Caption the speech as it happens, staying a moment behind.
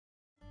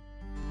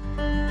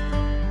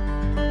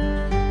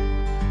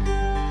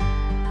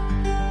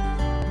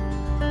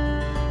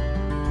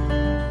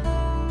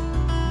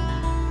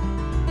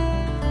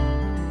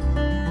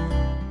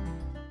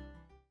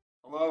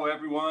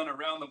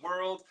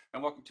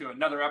and welcome to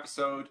another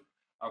episode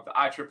of the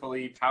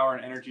IEEE Power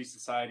and Energy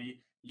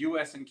Society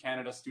US and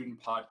Canada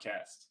Student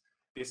Podcast.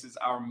 This is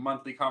our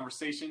monthly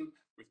conversation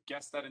with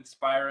guests that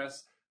inspire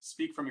us,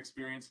 speak from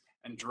experience,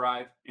 and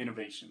drive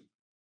innovation.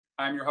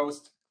 I'm your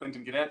host,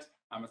 Clinton Gadet.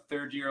 I'm a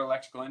third-year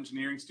electrical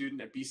engineering student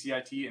at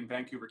BCIT in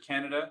Vancouver,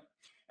 Canada.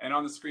 And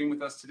on the screen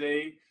with us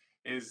today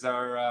is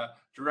our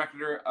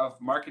Director of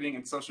Marketing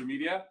and Social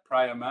Media,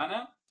 Priya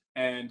Mana,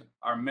 and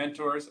our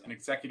mentors and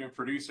executive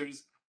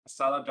producers,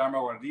 Asala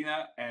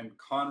Dharmawardena and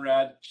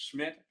Conrad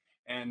Schmidt.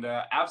 And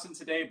absent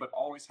today, but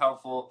always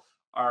helpful,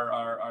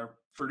 our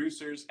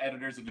producers,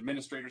 editors, and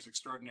administrators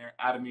extraordinaire,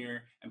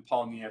 Adamir and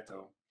Paul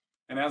Nieto.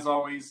 And as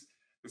always,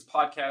 this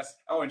podcast,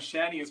 oh, and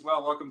Shani as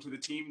well, welcome to the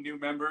team, new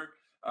member.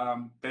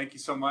 Thank you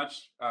so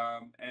much.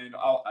 And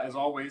as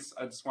always,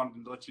 I just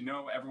wanted to let you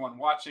know, everyone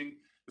watching,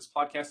 this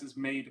podcast is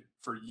made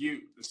for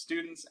you, the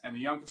students and the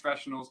young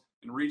professionals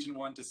in Region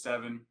 1 to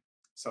 7.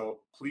 So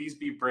please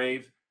be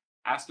brave,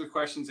 ask your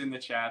questions in the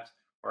chat,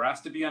 or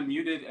ask to be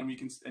unmuted, and you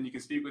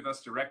can speak with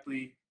us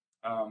directly.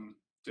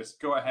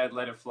 Just go ahead,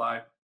 let it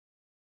fly.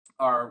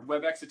 Our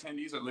WebEx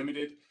attendees are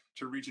limited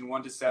to Region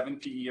 1 to 7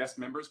 PES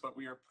members, but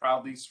we are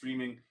proudly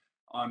streaming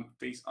on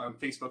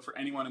Facebook for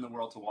anyone in the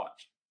world to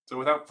watch. So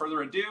without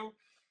further ado,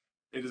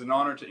 it is an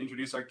honor to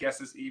introduce our guest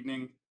this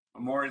evening,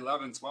 Amory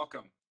Lovins.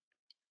 Welcome.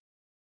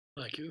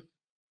 Thank you.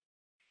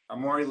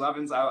 Amory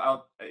Lovins,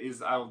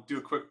 I'll do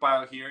a quick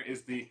bio here,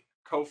 is the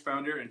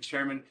co-founder and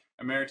Chairman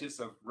Emeritus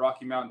of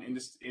Rocky Mountain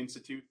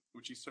Institute,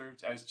 which he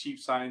served as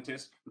Chief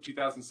Scientist from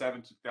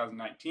 2007 to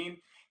 2019,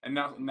 and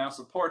now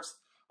supports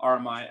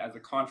RMI as a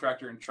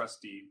contractor and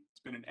trustee. He's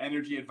been an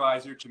energy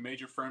advisor to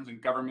major firms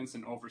and governments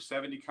in over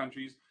 70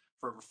 countries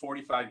for over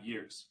 45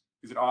 years.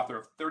 He's an author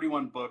of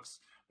 31 books,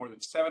 more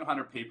than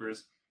 700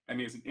 papers, and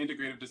he is an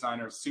integrative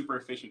designer of super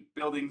efficient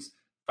buildings,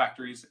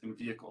 factories, and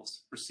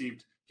vehicles.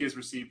 He has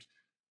received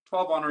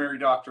 12 honorary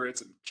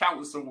doctorates and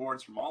countless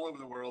awards from all over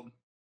the world.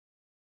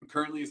 He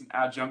currently is an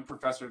adjunct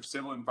professor of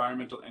civil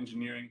environmental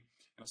engineering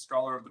and a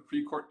scholar of the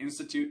Precourt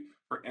Institute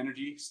for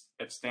Energy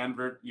at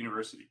Stanford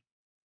University.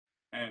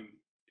 And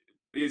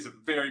he is a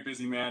very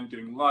busy man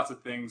doing lots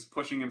of things,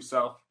 pushing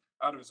himself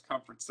out of his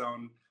comfort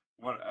zone.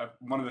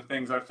 One of the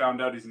things I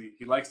found out is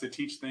he likes to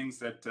teach things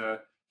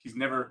that he's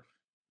never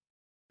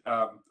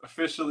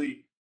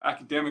officially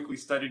academically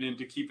studied in,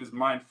 to keep his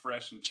mind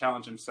fresh and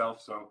challenge himself.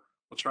 So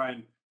we'll try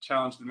and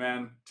challenge the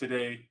man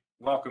today.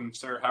 Welcome,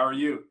 sir. How are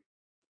you?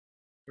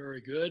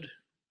 Very good.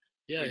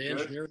 Yeah, Very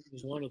engineering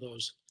is one of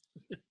those.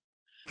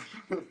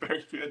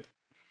 Very good.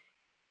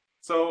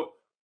 So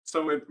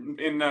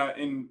in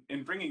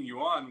bringing you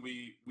on,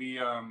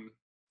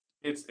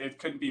 it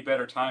couldn't be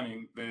better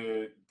timing.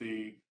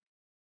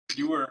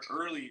 You were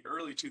early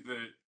to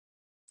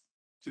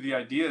the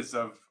ideas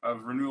of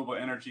renewable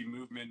energy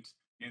movement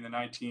in the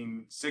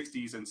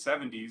 1960s and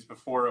 70s,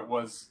 before it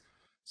was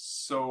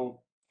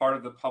so part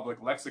of the public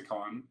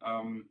lexicon.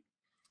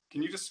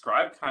 Can you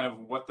describe kind of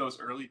what those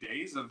early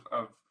days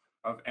of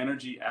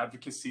energy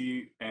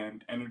advocacy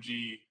and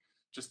energy,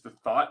 just the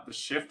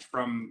shift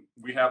from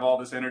we have all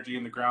this energy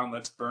in the ground,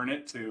 let's burn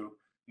it, to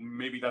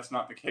maybe that's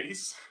not the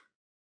case?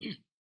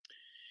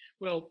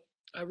 Well,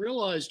 I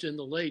realized in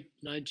the late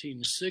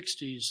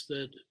 1960s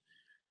that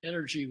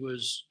energy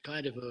was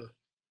kind of a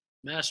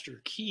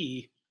master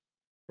key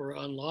for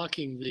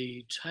unlocking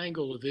the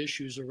tangle of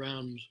issues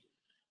around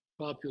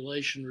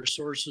population,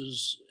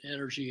 resources,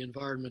 energy,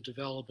 environment,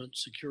 development,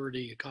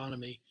 security,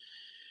 economy,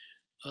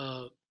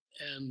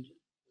 and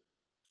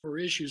for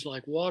issues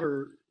like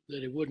water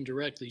that it wouldn't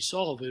directly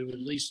solve, it would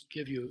at least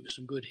give you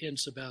some good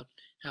hints about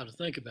how to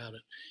think about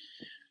it.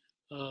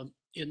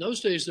 In those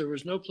days, there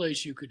was no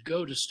place you could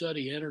go to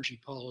study energy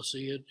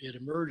policy. It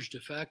emerged de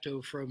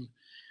facto from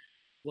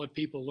what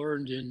people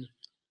learned in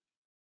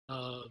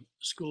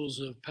schools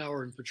of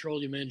power and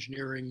petroleum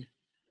engineering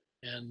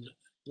and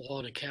law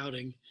and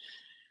accounting.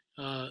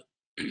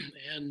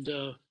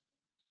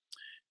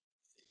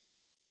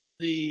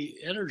 The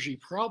energy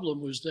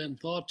problem was then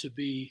thought to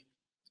be,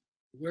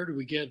 where do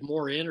we get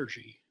more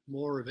energy,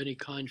 more of any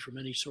kind from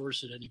any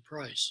source at any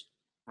price?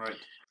 Right.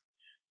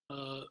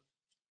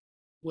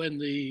 When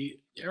the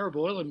Arab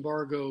oil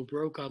embargo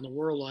broke on the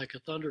world like a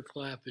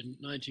thunderclap in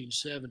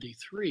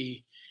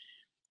 1973,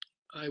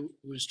 I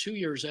was 2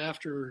 years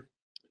after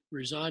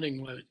resigning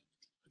my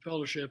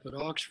fellowship at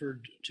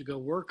Oxford to go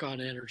work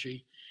on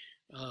energy.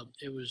 I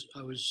was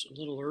a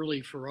little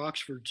early for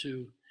Oxford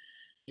to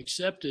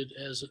accept it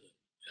as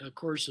a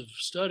course of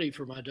study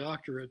for my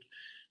doctorate.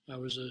 I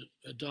was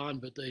a Don,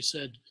 but they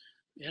said,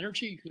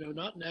 energy,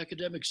 not an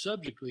academic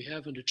subject. We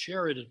haven't a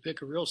chair it and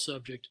pick a real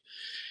subject.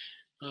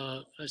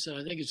 I said,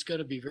 I think it's going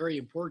to be very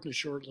important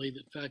shortly.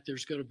 In fact,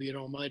 there's going to be an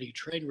almighty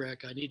train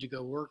wreck. I need to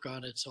go work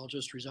on it, so I'll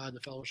just resign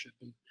the fellowship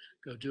and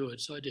go do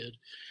it. So I did.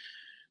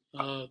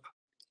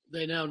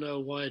 They now know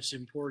why it's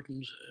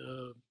important.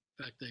 In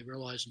fact, they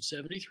realized in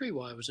 '73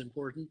 why it was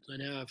important. They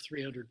now have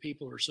 300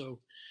 people or so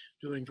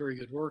doing very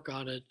good work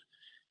on it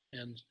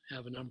and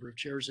have a number of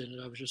chairs in it.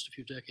 I was just a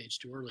few decades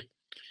too early.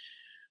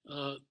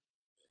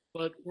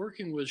 But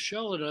working with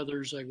Shell and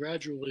others, I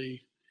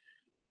gradually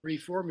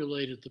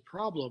reformulated the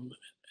problem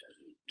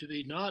to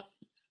be not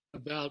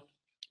about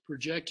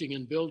projecting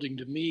and building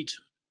to meet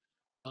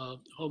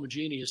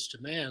homogeneous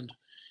demand,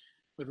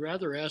 but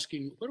rather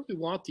asking, what do we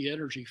want the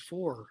energy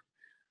for?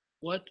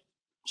 What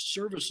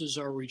services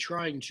are we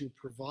trying to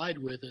provide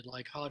with it,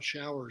 like hot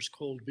showers,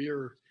 cold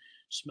beer,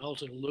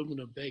 smelted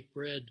aluminum, baked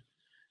bread,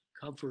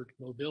 comfort,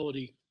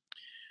 mobility?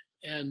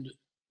 And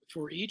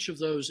for each of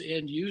those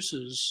end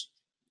uses,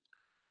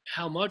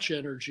 how much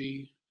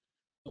energy,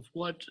 of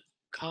what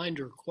kind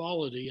or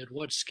quality, at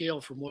what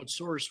scale, from what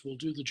source will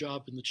do the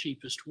job in the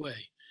cheapest way?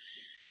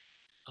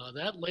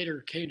 That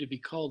later came to be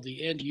called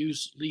the end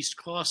use least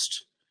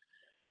cost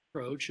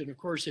approach. And of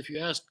course, if you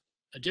ask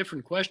a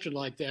different question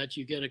like that,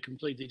 you get a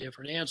completely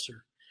different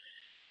answer.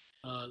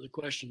 The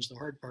question's the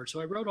hard part.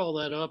 So I wrote all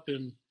that up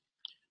in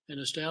an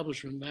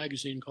establishment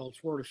magazine called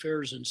Foreign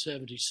Affairs in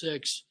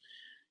 '76.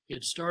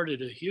 It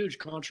started a huge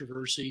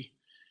controversy,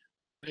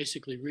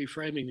 basically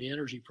reframing the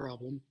energy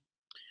problem.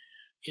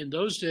 In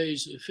those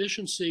days,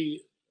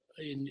 efficiency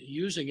in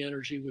using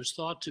energy was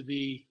thought to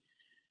be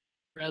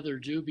rather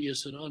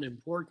dubious and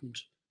unimportant.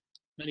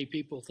 Many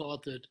people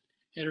thought that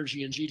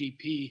energy and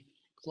GDP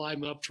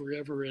climb up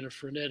forever in a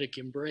frenetic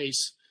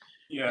embrace.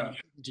 Yeah.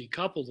 And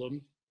decouple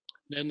them.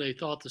 Then they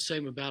thought the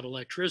same about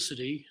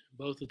electricity.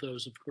 Both of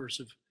those, of course,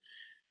 have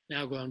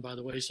now gone by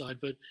the wayside.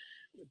 But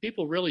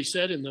people really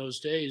said in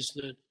those days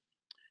that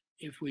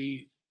if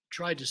we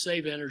tried to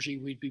save energy,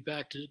 we'd be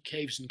back to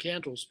caves and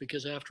candles,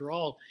 because after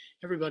all,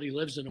 everybody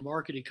lives in a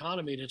market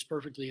economy and it's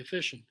perfectly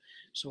efficient.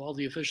 So all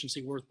the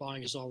efficiency worth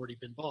buying has already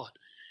been bought.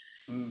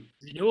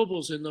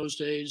 Renewables in those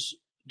days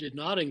did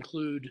not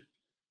include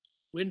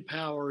wind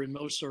power in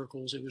most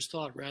circles. It was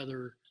thought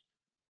rather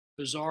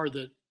bizarre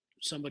that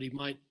somebody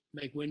might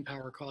make wind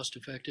power cost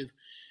effective.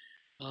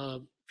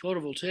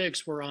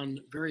 Photovoltaics were on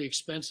very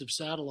expensive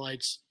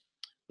satellites,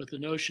 but the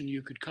notion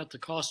you could cut the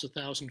cost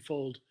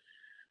 1,000-fold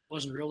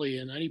wasn't really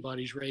in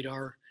anybody's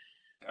radar.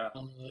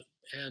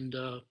 And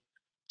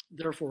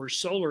therefore,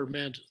 solar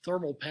meant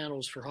thermal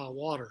panels for hot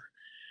water.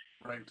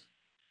 Right.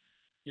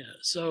 Yeah,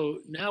 so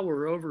now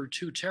we're over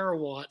 2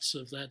 terawatts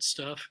of that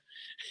stuff.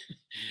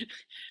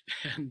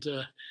 And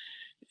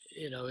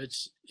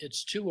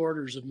it's 2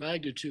 orders of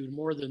magnitude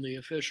more than the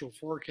official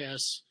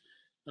forecasts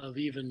of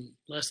even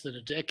less than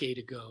a decade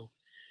ago.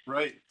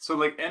 Right. So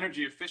like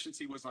energy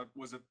efficiency was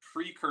a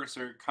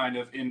precursor kind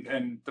of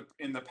in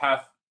the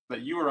path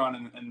that you were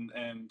on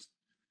and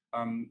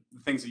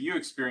the things that you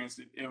experienced.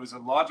 It was a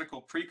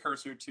logical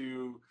precursor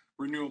to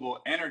renewable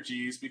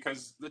energies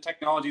because the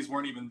technologies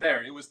weren't even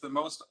there. It was the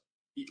most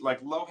like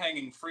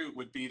low-hanging fruit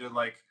would be to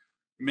like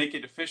make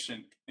it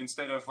efficient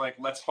instead of like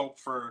let's hope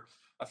for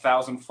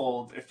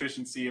 1,000-fold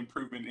efficiency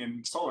improvement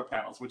in solar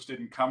panels, which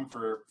didn't come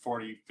for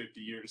 40,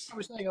 50 years. I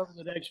was saying over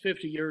the next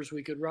 50 years,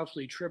 we could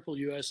roughly triple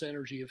U.S.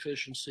 energy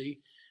efficiency.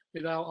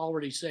 We've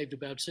already saved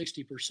about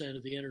 60%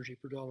 of the energy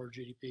per dollar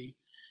GDP.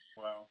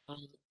 Wow.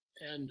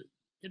 And,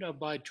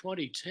 by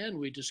 2010,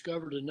 we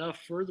discovered enough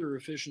further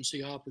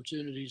efficiency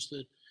opportunities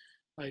that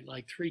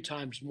like 3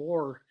 times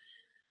more,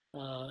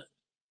 or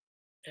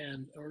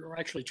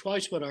actually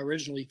twice what I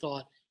originally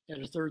thought,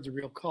 and 1/3 the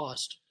real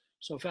cost.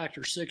 So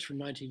factor 6 from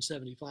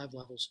 1975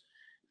 levels.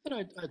 But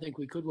I think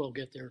we could well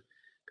get there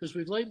because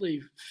we've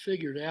lately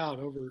figured out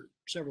over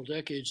several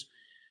decades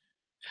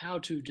how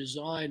to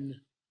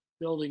design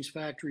buildings,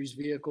 factories,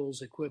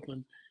 vehicles,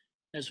 equipment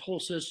as whole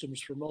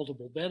systems for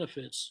multiple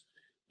benefits,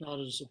 not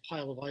as a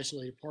pile of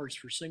isolated parts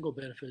for single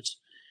benefits.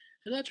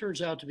 And that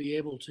turns out to be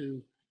able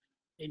to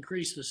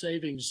increase the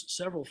savings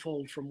several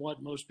fold from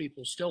what most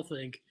people still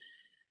think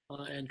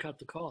and cut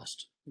the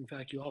cost. In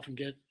fact, you often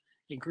get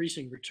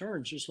increasing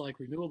returns, just like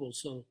renewables.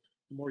 So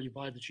the more you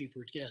buy, the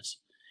cheaper it gets.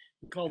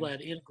 We call that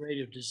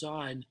integrative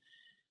design,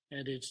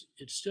 and it's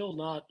still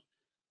not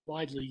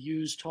widely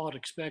used, taught,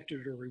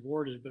 expected, or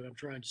rewarded, but I'm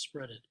trying to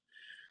spread it.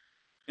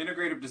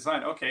 Integrative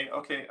design. Okay.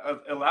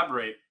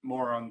 Elaborate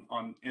more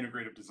on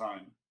integrative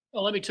design.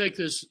 Well, let me take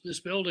this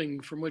building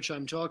from which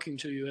I'm talking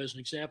to you as an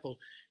example.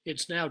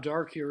 It's now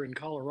dark here in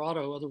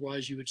Colorado.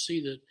 Otherwise, you would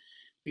see that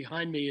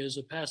behind me is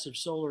a passive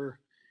solar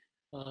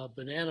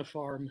banana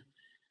farm,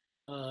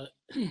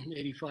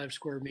 85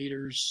 square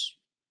meters,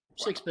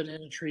 6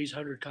 banana trees,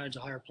 100 kinds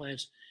of higher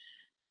plants.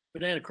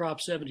 Banana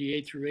crops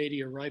 78 through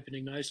 80 are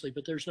ripening nicely,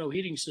 but there's no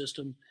heating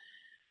system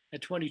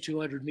at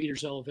 2,200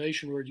 meters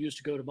elevation where it used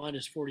to go to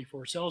minus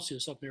 44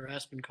 Celsius up near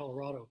Aspen,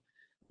 Colorado.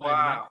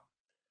 Wow.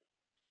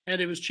 And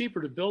it was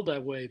cheaper to build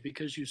that way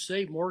because you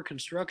save more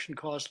construction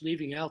costs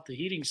leaving out the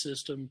heating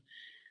system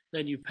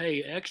than you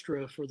pay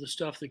extra for the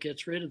stuff that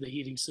gets rid of the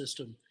heating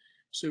system.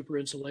 Super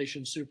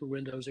insulation, super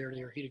windows,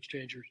 air-to-air heat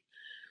exchangers.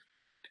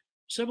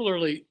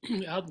 Similarly,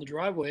 out in the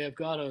driveway, I've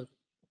got a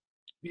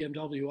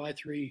BMW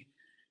i3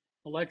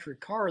 electric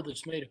car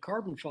that's made of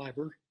carbon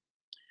fiber.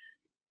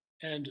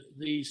 And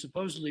the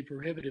supposedly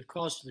prohibitive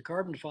cost of the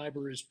carbon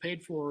fiber is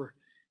paid for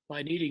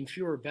by needing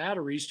fewer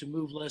batteries to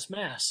move less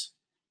mass.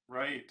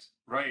 Right.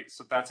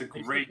 So that's a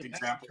great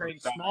example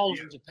of that smaller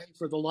to pay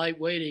for the light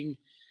weighting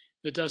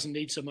that doesn't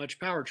need so much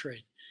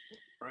powertrain.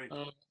 Right.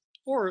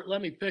 Or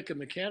let me pick a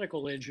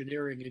mechanical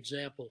engineering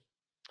example.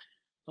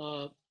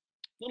 A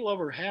little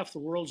over half the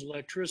world's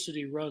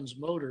electricity runs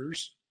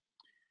motors.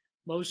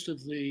 Most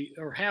of the,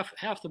 or half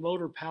the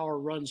motor power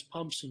runs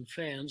pumps and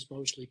fans,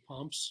 mostly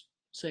pumps.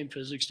 Same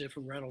physics,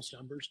 different Reynolds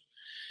numbers.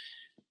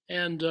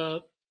 And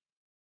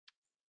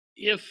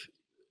if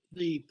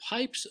the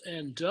pipes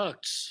and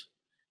ducts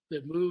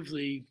that move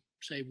the,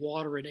 say,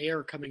 water and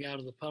air coming out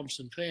of the pumps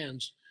and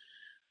fans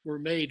were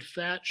made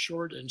fat,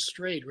 short, and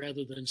straight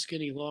rather than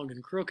skinny, long,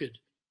 and crooked,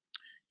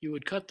 you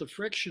would cut the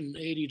friction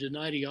 80 to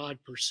 90 odd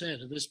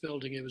percent. In this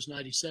building, it was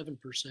 97%.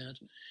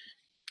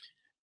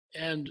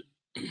 And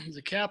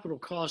the capital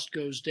cost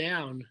goes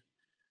down.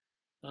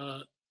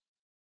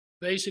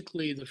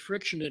 Basically, the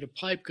friction in a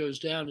pipe goes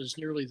down as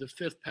nearly the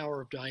fifth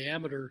power of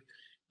diameter,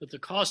 but the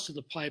cost of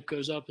the pipe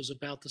goes up as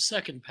about the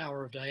second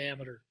power of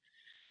diameter.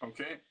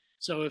 Okay.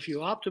 So if you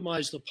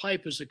optimize the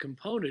pipe as a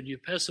component, you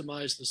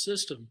pessimize the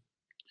system.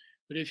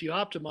 But if you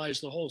optimize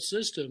the whole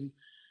system,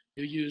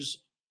 you use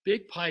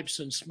big pipes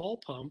and small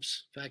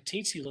pumps, in fact,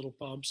 teensy little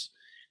pumps,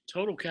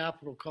 total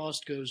capital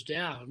cost goes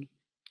down.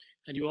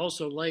 And you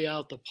also lay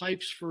out the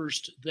pipes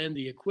first, then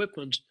the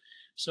equipment,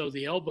 so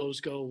the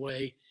elbows go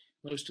away,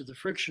 most of the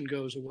friction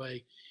goes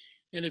away.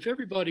 And if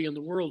everybody in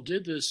the world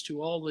did this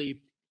to all the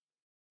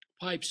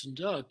pipes and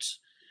ducts,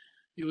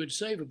 you would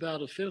save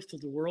about a fifth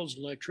of the world's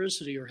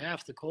electricity or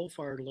half the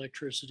coal-fired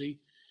electricity,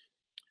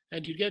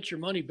 and you'd get your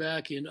money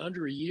back in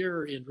under a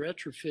year in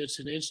retrofits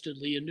and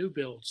instantly in new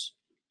builds.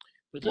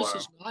 But this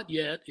is not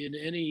yet in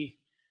any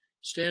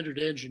standard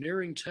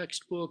engineering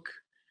textbook,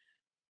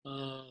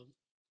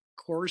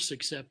 course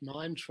except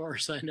mine, as far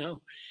as I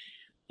know,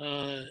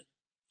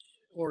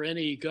 or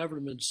any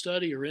government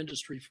study or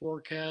industry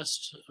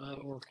forecast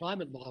or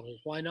climate model.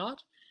 Why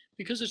not?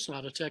 Because it's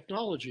not a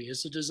technology,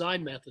 it's a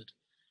design method.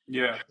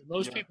 Yeah.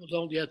 Most people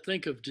don't yet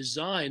think of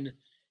design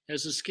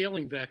as a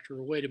scaling vector,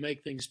 a way to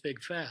make things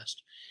big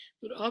fast.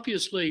 But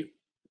obviously,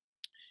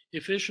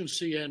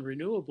 efficiency and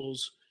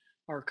renewables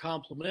are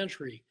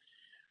complementary.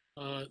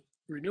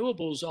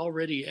 Renewables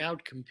already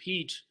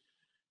outcompete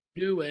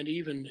new and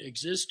even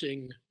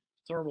existing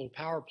thermal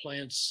power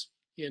plants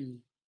in,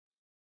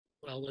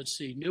 well, let's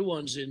see, new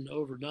ones in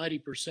over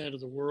 90% of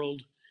the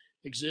world,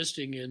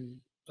 existing in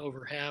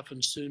over half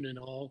and soon in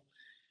all.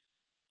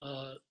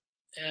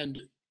 And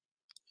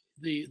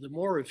the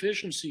more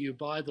efficiency you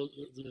buy,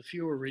 the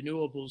fewer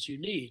renewables you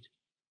need.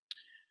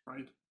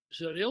 Right.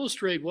 So to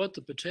illustrate what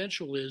the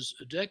potential is,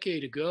 a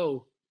decade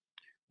ago,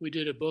 we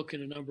did a book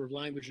in a number of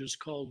languages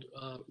called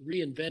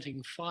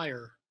Reinventing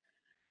Fire,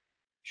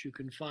 which you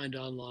can find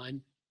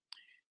online.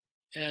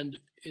 And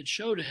it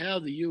showed how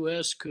the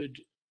US could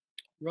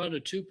run a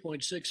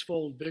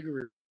 2.6-fold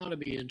bigger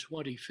economy in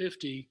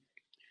 2050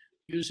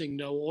 using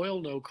no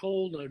oil, no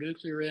coal, no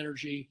nuclear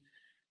energy,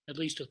 at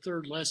least a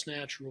third less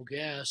natural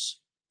gas,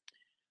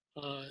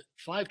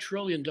 $5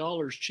 trillion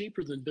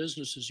cheaper than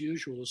business as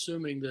usual,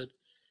 assuming that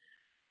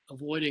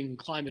avoiding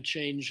climate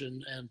change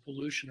and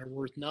pollution are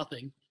worth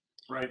nothing.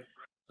 Right.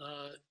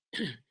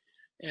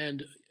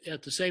 And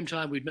at the same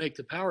time, we'd make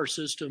the power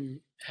system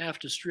half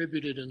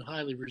distributed and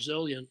highly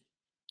resilient,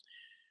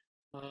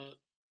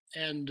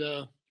 and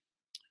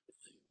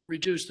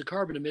reduce the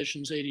carbon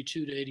emissions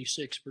 82 to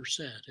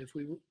 86%. If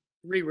we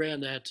reran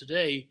that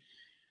today,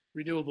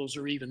 renewables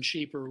are even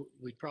cheaper.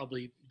 We'd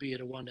probably be at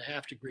a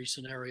 1.5 degree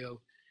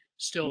scenario,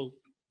 still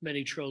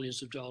many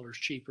trillions of dollars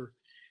cheaper.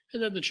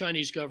 And then the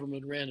Chinese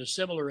government ran a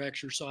similar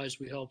exercise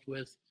we helped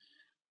with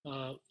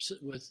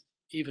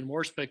even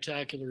more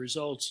spectacular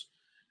results,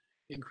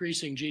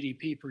 increasing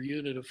GDP per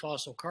unit of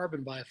fossil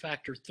carbon by a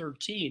factor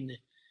 13.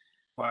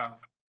 Wow.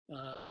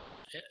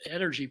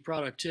 Energy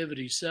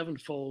productivity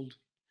 7-fold.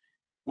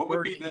 What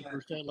would be the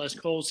 30% less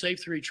coal, save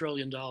 $3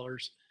 trillion.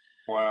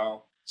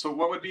 Wow. So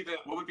what would be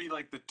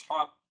like the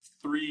top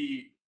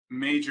 3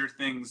 major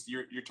things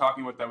you're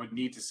talking about that would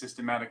need to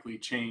systematically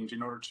change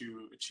in order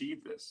to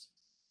achieve this?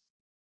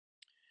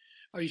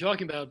 Are you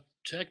talking about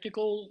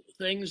technical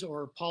things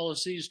or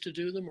policies to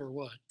do them, or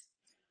what?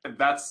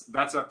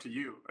 That's up to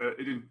you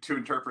to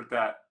interpret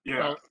that. Yeah.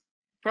 Well,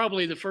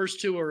 probably the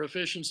first 2 are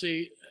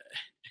efficiency,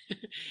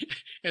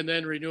 and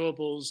then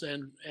renewables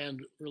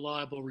and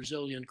reliable,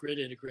 resilient grid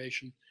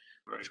integration,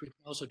 right, which we can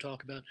also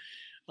talk about.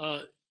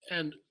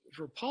 And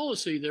for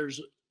policy,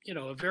 there's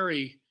a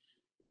very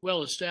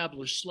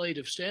well-established slate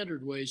of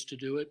standard ways to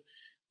do it.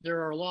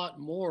 There are a lot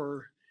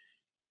more,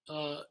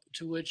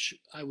 to which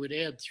I would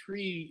add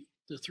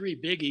the three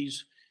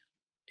biggies: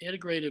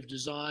 integrative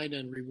design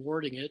and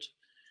rewarding it.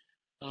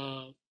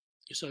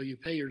 So you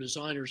pay your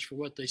designers for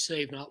what they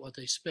save, not what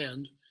they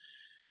spend.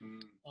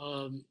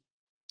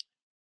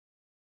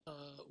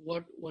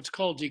 What's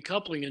called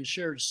decoupling and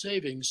shared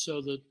savings,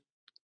 so that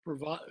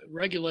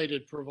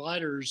regulated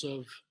providers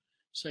of,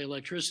 say,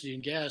 electricity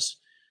and gas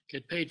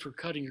get paid for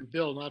cutting your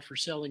bill, not for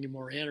selling you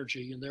more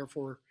energy, and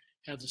therefore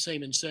have the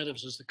same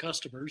incentives as the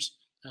customers.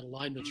 That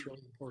alignment's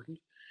really important.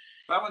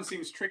 That one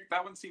seems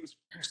That one seems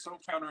so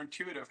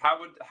counterintuitive. How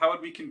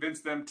would we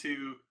convince them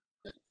to?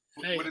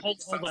 Hey, hold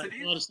on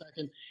a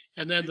second.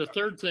 And then the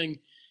third thing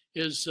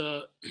is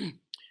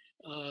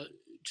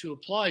to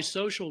apply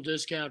social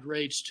discount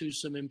rates to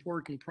some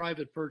important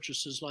private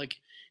purchases, like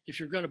if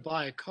you're going to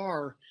buy a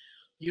car,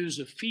 use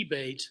a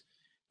fee-bate.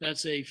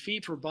 That's a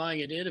fee for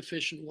buying an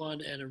inefficient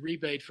one and a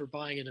rebate for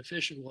buying an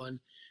efficient one,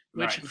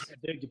 which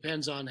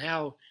depends on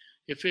how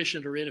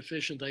efficient or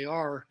inefficient they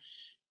are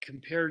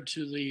compared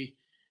to the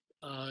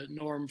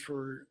norm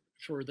for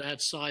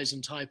that size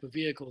and type of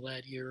vehicle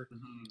that year.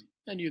 Mm-hmm.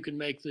 And you can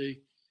make the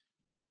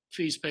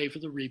fees pay for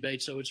the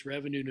rebate, so it's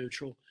revenue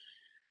neutral.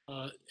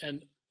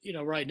 And you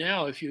know, right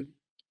now, if you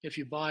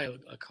buy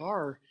a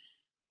car,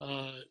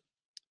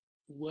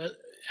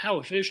 how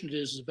efficient it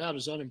is about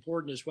as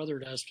unimportant as whether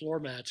it has floor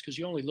mats, because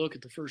you only look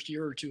at the first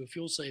year or two of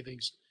fuel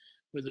savings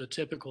with a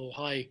typical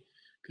high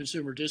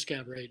consumer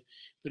discount rate.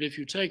 But if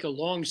you take a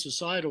long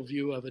societal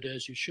view of it,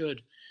 as you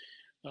should,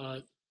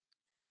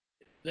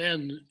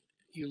 then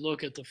you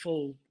look at the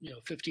full,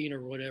 15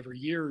 or whatever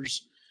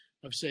years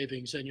of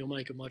savings, and you'll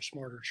make a much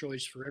smarter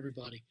choice for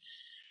everybody.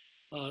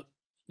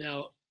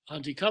 Now,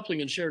 on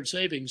decoupling and shared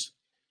savings,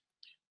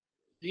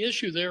 the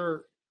issue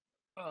there,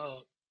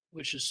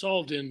 which is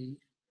solved in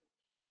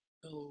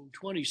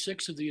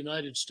 26 of the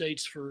United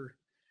States for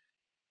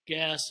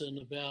gas and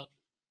about,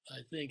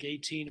 I think,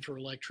 18 for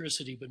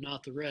electricity, but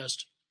not the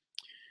rest,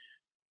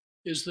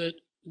 is that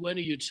when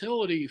a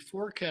utility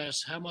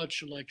forecasts how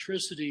much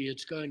electricity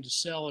it's going to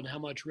sell and how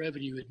much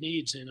revenue it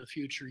needs in a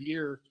future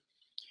year,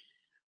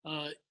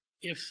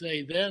 if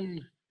they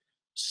then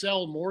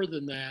sell more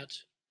than that,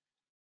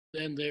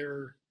 then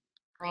their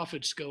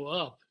profits go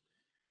up,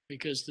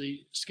 because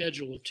the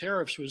schedule of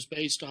tariffs was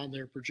based on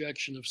their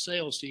projection of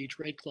sales to each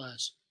rate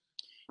class.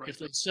 Right. If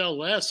they sell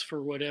less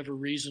for whatever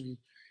reason,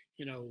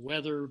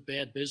 weather,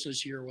 bad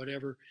business year,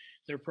 whatever,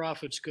 their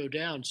profits go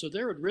down. So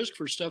they're at risk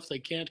for stuff they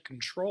can't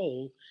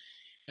control,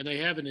 and they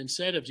have an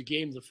incentive to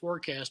game the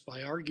forecast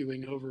by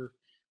arguing over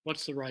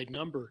what's the right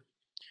number.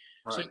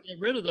 Right. So get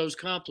rid of those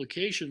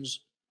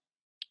complications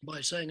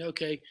by saying,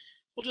 okay,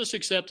 we'll just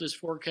accept this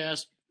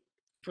forecast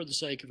for the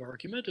sake of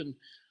argument. And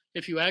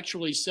if you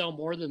actually sell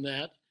more than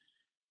that,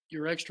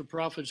 your extra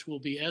profits will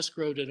be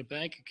escrowed in a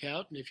bank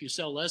account. And if you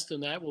sell less than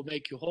that, we'll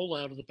make you whole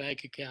out of the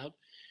bank account.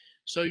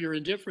 So you're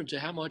indifferent to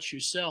how much you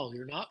sell.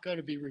 You're not going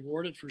to be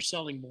rewarded for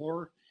selling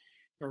more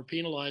or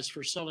penalized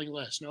for selling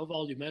less. No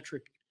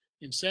volumetric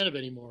incentive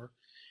anymore.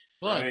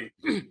 But right.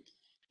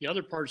 The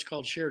other part is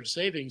called shared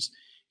savings.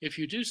 If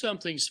you do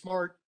something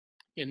smart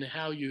in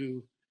how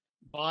you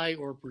buy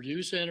or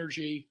produce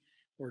energy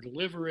or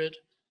deliver it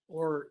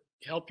or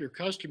help your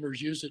customers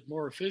use it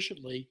more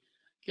efficiently,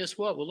 guess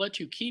what? We'll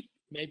let you keep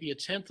maybe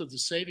 1/10 of the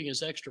saving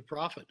as extra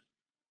profit.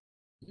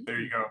 There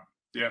you go.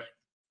 Yeah.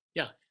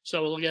 Yeah.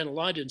 So again,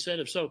 aligned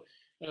incentive. So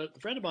a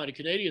friend of mine, a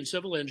Canadian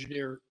civil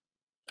engineer,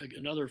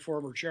 another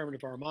former chairman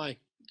of RMI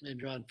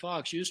named John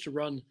Fox, used to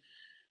run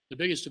the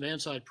biggest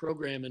demand side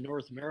program in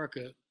North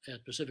America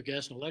at Pacific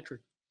Gas and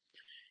Electric.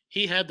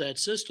 He had that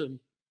system,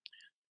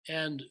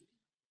 and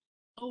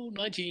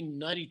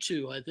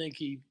 1992, I think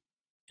he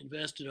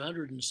invested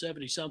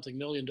 $170-something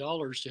million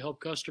to help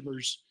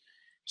customers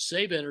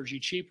save energy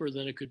cheaper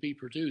than it could be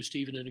produced,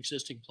 even in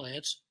existing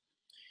plants.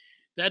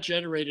 That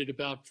generated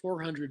about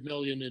 $400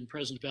 million in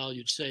present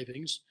valued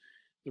savings.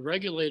 The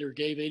regulator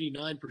gave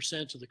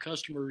 89% to the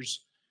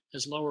customers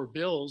as lower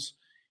bills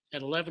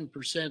and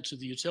 11% to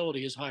the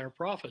utility as higher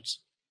profits.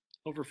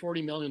 Over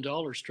 $40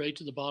 million straight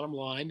to the bottom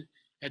line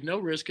at no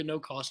risk and no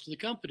cost to the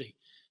company,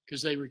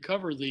 because they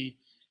recover the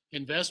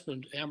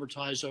investment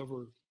amortized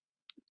over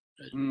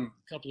a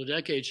couple of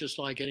decades, just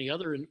like any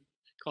other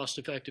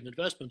cost-effective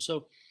investment.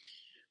 So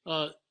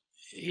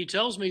he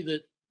tells me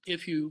that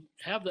if you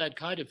have that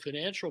kind of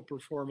financial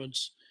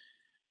performance,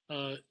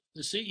 the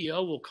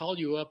CEO will call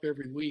you up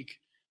every week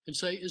and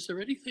say, is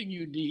there anything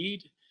you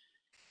need?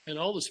 And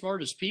all the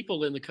smartest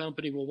people in the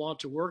company will want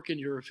to work in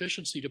your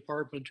efficiency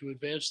department to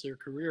advance their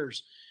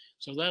careers.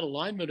 So that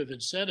alignment of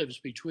incentives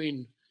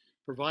between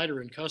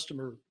provider and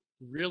customer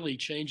really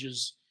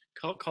changes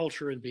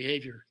culture and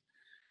behavior.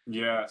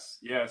 Yes,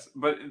 yes.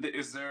 But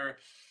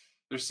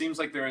there seems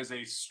like there is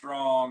a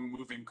strong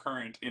moving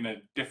current in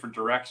a different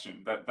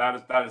direction.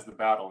 That is the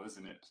battle,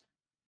 isn't it?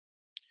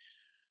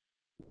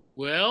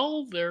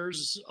 Well,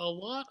 there's a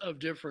lot of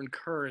different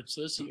currents.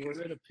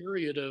 We're in a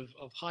period of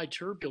high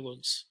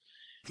turbulence.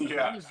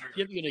 Yeah. I'll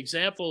give you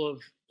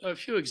a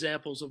few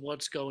examples of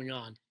what's going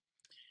on.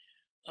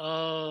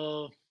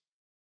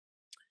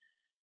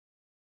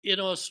 In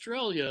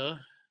Australia,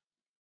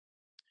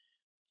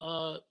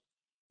 the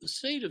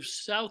state of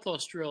South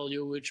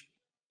Australia, which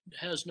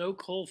has no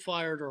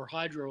coal-fired or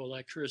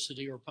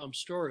hydroelectricity or pump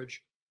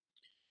storage,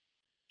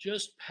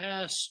 just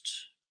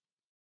passed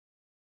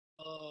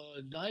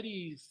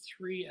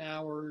 93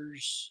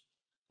 hours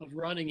of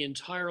running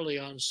entirely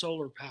on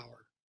solar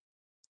power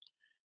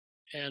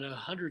and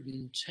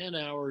 110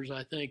 hours,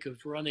 I think,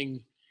 of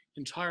running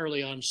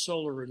entirely on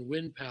solar and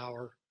wind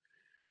power.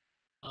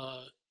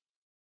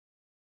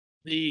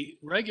 The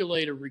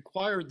regulator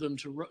required them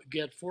to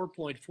get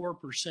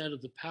 4.4%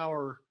 of the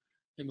power,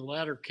 in the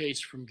latter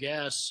case from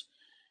gas,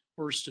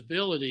 for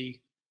stability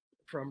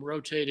from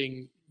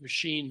rotating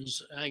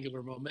machines'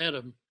 angular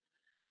momentum.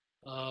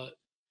 Uh,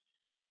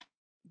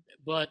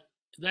 but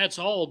that's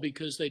all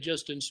because they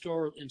just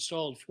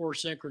installed 4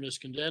 synchronous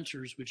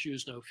condensers which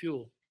use no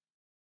fuel.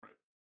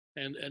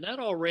 And that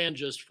all ran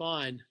just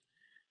fine.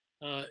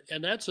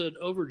 And that's an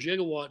over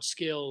gigawatt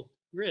scale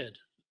grid.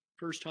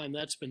 First time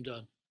that's been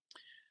done.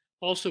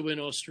 Also in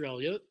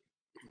Australia,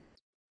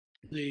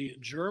 the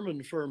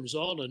German firm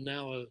Zollner,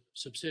 now a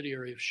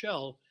subsidiary of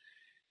Shell,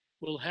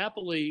 will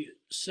happily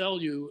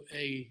sell you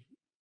a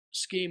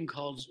scheme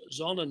called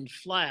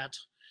Sonnenflat,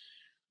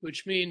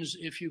 which means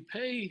if you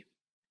pay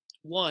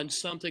once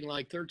something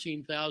like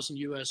 13,000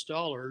 US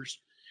dollars,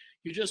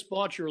 you just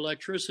bought your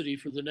electricity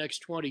for the next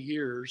 20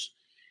 years.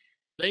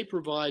 They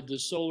provide the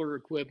solar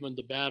equipment,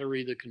 the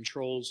battery, the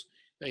controls.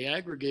 They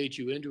aggregate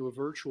you into a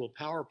virtual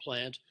power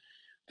plant.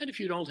 And if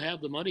you don't have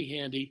the money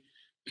handy,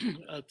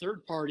 a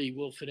third party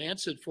will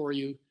finance it for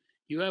you.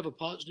 You have a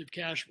positive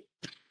cash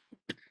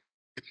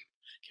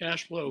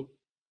flow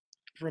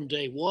from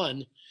day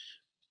one.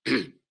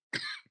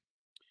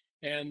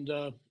 And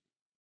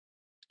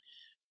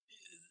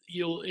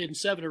you'll, in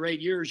 7 or 8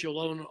 years, you'll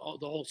own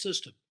the whole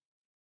system.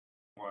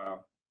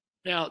 Wow.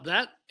 Now,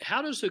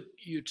 how does a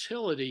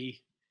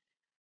utility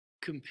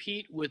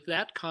compete with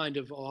that kind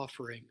of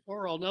offering?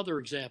 Or another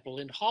example,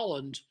 in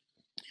Holland,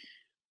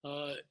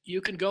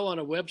 you can go on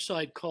a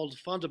website called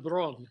Van de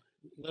Bron,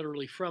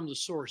 literally from the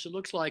source. It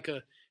looks like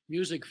a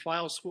music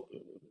file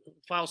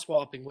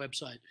swapping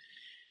website,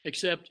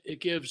 except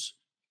it gives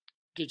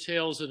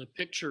details and a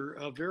picture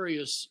of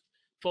various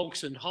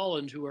folks in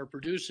Holland who are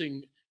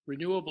producing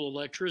renewable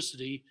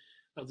electricity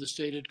of the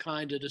stated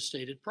kind at a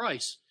stated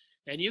price.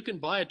 And you can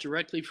buy it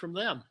directly from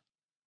them.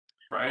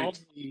 Right.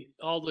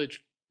 All the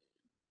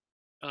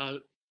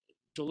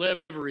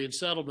delivery and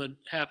settlement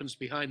happens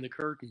behind the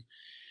curtain.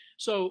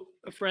 So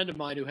a friend of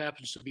mine who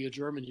happens to be a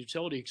German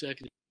utility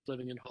executive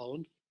living in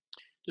Holland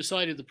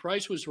decided the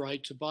price was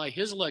right to buy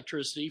his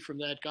electricity from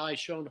that guy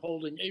shown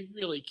holding a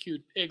really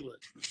cute piglet.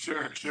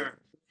 Sure.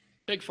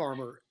 Pig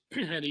farmer,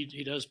 and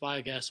he does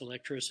biogas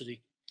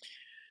electricity.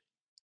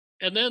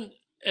 And then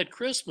at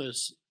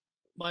Christmas,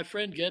 my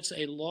friend gets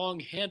a long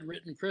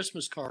handwritten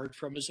Christmas card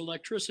from his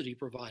electricity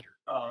provider.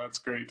 Oh, that's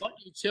great. What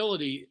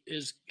utility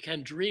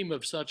can dream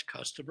of such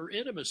customer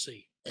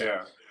intimacy?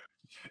 Yeah.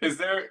 Is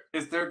there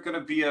going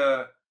to be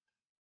a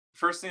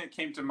first thing that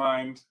came to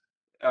mind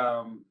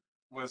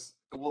was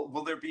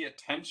will there be a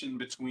tension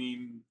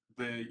between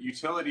the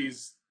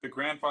utilities, the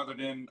grandfathered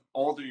in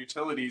older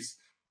utilities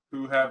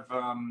who have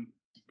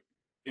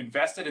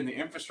invested in the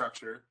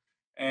infrastructure,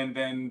 and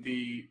then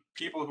the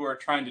people who are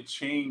trying to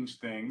change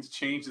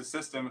the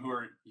system, who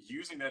are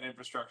using that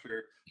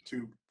infrastructure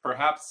to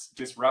perhaps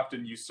disrupt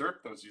and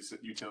usurp those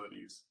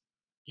utilities?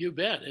 You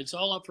bet. It's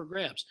all up for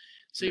grabs.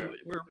 See, Yeah.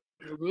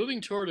 we're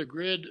moving toward a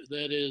grid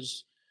that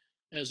is,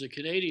 as a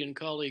Canadian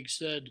colleague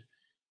said,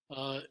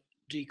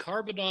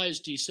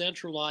 decarbonized,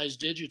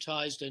 decentralized,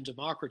 digitized, and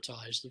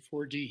democratized, the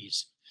 4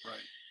 Ds.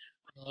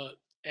 Right.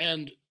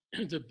 And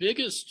the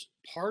biggest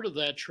part of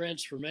that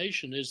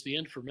transformation is the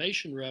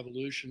information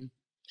revolution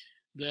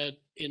that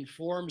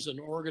informs and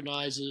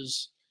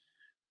organizes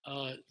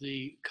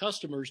the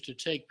customers to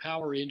take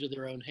power into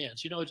their own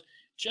hands. You know, it's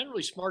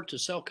generally smart to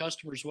sell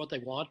customers what they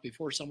want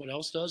before someone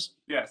else does.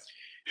 Yes.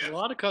 A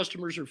lot of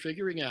customers are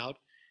figuring out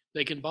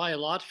they can buy a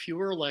lot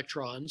fewer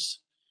electrons,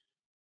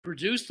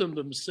 produce them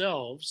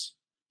themselves,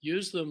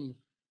 use them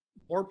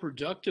more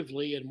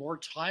productively and more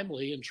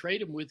timely, and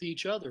trade them with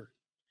each other.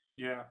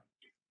 Yeah.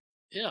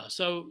 Yeah.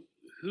 So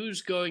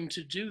who's going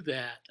to do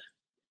that?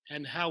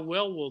 And how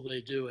well will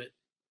they do it?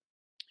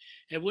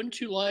 And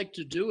wouldn't you like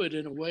to do it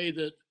in a way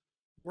that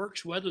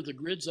works whether the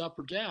grid's up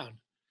or down?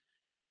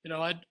 You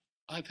know,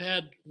 I've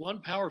had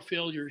one power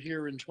failure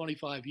here in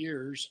 25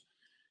 years,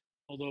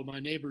 although my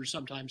neighbors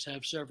sometimes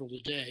have several a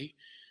day.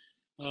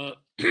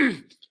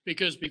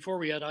 Because before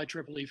we had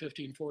IEEE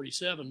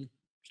 1547,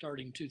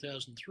 starting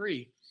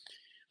 2003,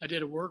 I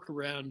did a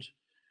workaround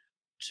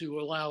to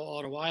allow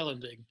auto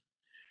islanding.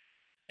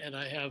 And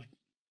I have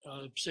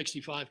a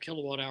 65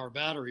 kilowatt hour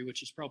battery,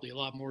 which is probably a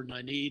lot more than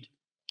I need.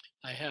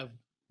 I have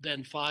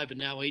then 5 and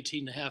now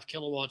 18.5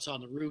 kilowatts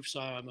on the roof,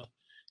 so I'm a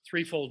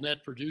threefold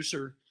net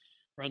producer,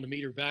 run the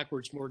meter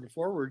backwards more than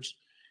forwards.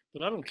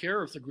 But I don't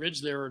care if the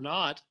grid's there or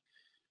not,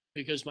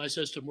 because my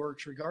system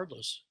works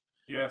regardless.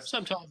 Yes.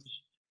 Sometimes,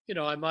 you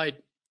know, I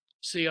might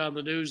see on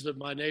the news that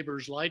my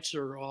neighbor's lights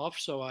are off,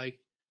 so I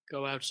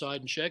go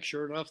outside and check.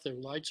 Sure enough, their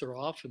lights are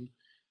off, and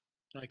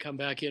I come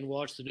back in,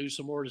 watch the news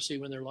some more to see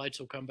when their lights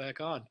will come back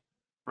on.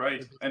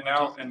 Right. And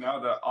now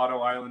the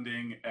auto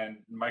islanding and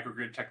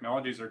microgrid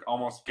technologies are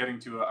almost getting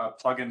to a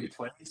plug and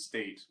play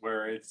state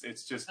where it's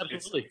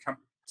become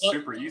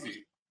super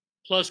easy.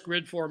 Plus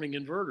grid forming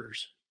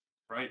inverters.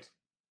 Right.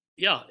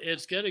 Yeah,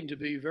 it's getting to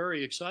be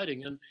very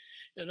exciting. And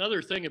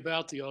another thing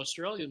about the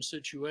Australian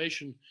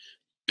situation,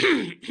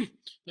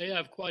 they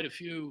have quite a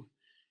few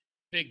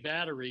big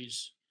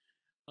batteries,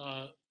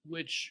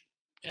 which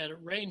at a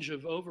range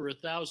of over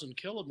 1,000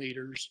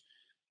 kilometers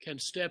can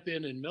step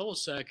in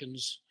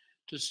milliseconds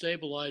to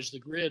stabilize the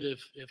grid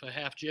if a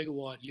half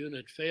gigawatt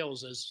unit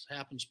fails, as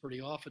happens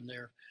pretty often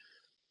there.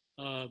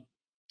 Uh,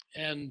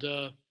 and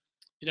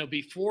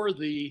before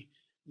the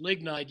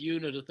lignite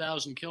unit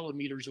 1,000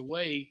 kilometers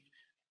away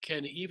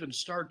can even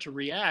start to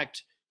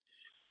react,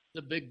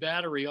 the big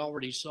battery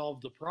already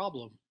solved the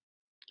problem.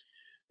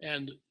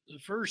 And the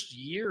first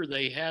year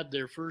they had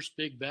their first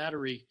big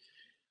battery,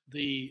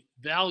 the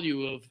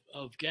value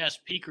of gas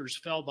peakers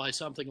fell by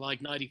something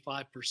like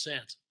 95%.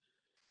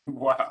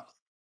 Wow.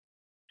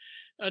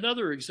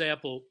 Another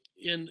example,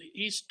 in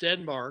East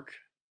Denmark,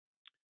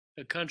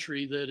 a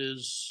country that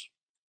is,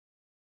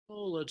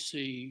 let's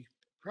see,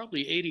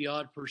 probably 80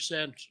 odd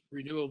percent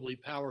renewably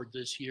powered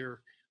this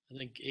year. I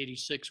think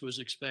 86 was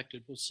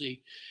expected. We'll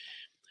see.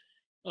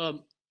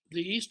 Um,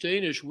 the East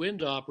Danish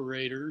wind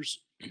operators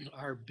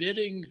are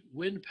bidding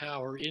wind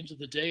power into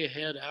the day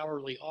ahead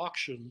hourly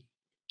auction,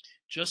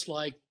 just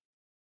like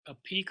a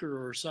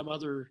peaker or some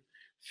other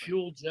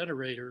fuel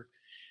generator,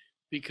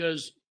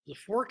 because the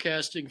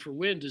forecasting for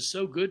wind is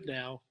so good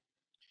now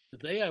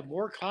that they have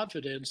more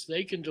confidence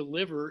they can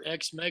deliver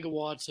X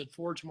megawatts at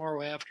 4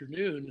 tomorrow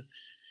afternoon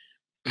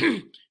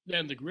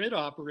than the grid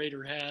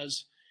operator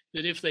has,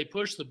 that if they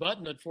push the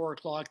button at 4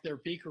 o'clock, their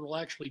peaker will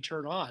actually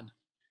turn on.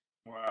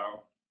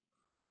 Wow.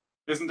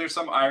 Isn't there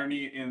some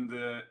irony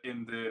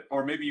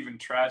or maybe even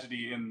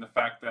tragedy in the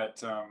fact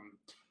that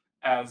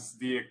as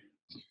the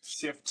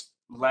shift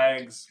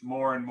lags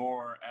more and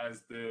more,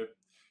 as the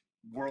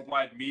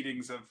worldwide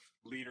meetings of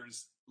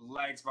leaders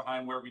lags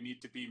behind where we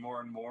need to be more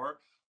and more,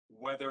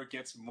 weather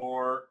gets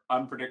more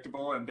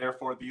unpredictable, and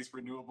therefore these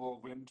renewable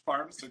wind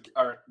farms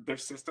their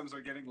systems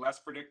are getting less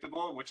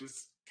predictable, which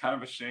is kind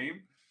of a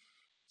shame.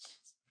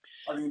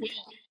 I mean,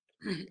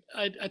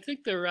 Well, I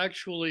think they're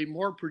actually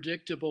more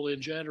predictable in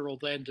general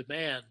than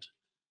demand,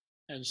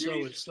 and you so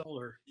mean is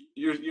solar.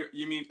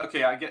 you mean,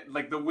 okay, I get,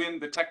 like,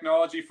 the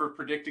technology for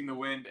predicting the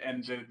wind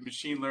and the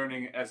machine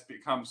learning has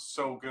become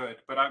so good,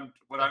 but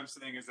what Yeah. I'm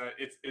saying is that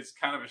it's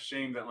kind of a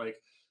shame that,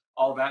 like,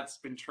 all that's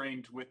been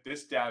trained with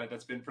this data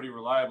that's been pretty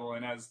reliable,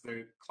 and as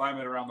the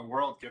climate around the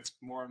world gets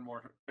more and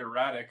more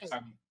erratic, it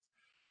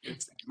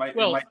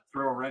Well, might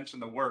throw a wrench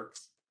in the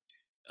works.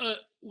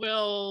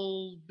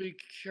 well, be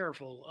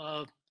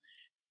careful.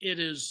 It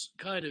is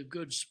kind of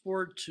good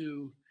sport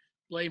to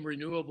blame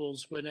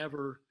renewables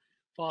whenever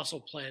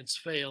fossil plants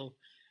fail.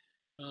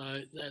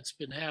 That's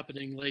been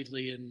happening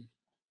lately in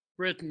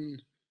Britain,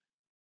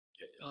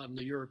 on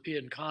the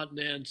European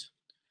continent.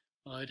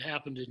 It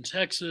happened in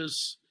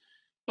Texas,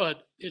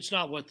 but it's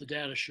not what the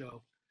data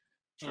show.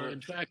 Sure.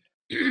 In fact,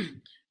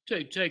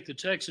 take the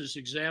Texas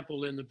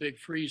example in the big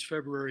freeze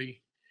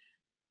February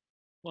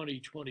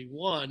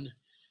 2021.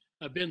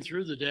 I've been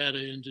through the data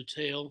in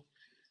detail.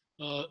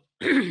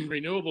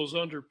 Renewables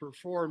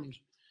underperformed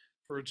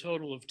for a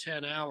total of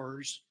 10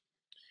 hours.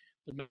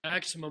 The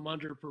maximum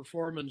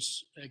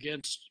underperformance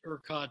against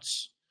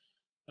ERCOT's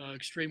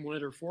extreme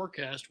winter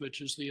forecast,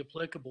 which is the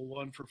applicable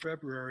one for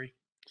February,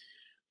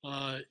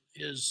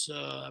 is,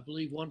 I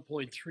believe,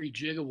 1.3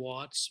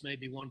 gigawatts,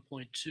 maybe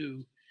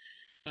 1.2,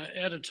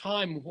 at a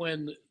time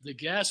when the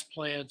gas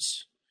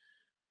plants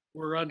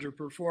were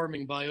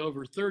underperforming by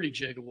over 30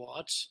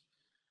 gigawatts.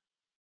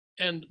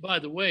 And by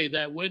the way,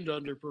 that wind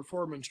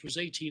underperformance was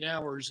 18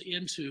 hours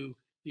into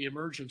the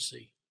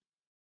emergency.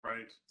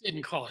 Right.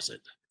 Didn't cause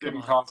it. Come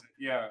Didn't on. cause it.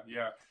 Yeah,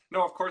 yeah.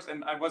 No, of course,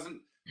 and I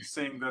wasn't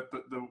saying that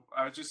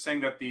I was just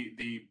saying that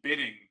the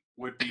bidding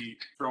would be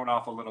thrown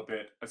off a little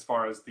bit as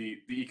far as the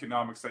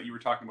economics that you were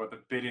talking about, the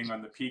bidding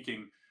on the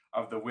peaking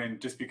of the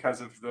wind, just because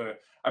of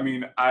I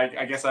mean,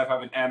 I guess I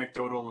have an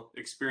anecdotal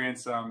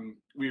experience.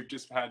 We've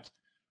just had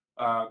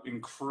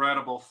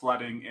incredible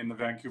flooding in the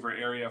Vancouver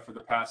area for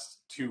the past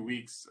 2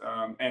 weeks,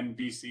 and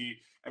BC,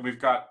 and we've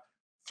got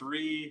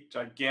 3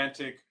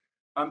 gigantic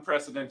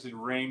unprecedented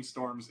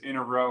rainstorms in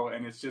a row,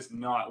 and it's just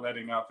not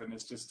letting up, and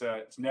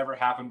it's never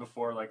happened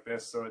before like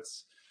this, so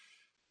it's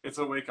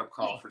a wake-up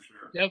call for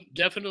sure.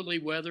 Definitely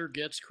weather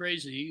gets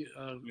crazy.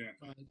 Yeah.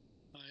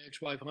 My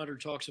ex-wife Hunter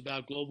talks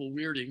about global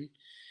weirding,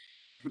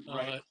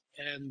 Right.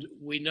 and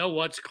we know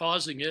what's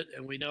causing it,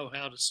 and we know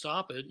how to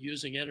stop it.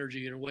 Using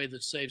energy in a way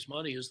that saves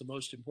money is the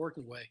most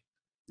important way.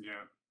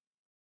 Yeah.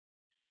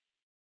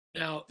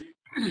 Now,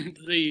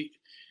 the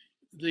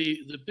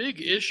the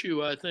big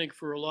issue I think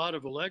for a lot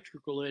of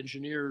electrical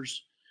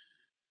engineers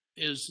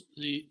is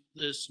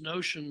this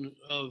notion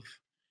of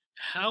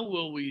how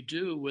will we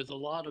do with a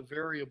lot of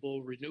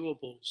variable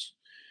renewables,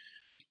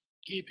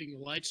 keeping the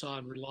lights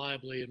on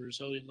reliably and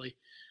resiliently.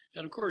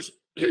 And of course,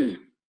 you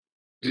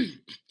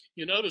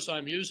notice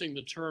I'm using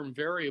the term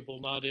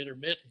variable, not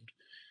intermittent.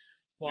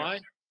 Why? Yeah.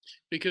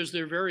 Because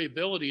their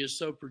variability is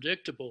so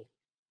predictable.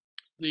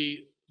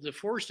 The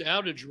forced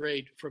outage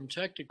rate from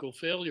technical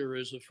failure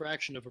is a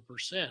fraction of a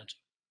percent,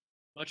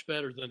 much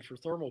better than for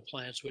thermal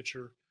plants, which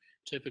are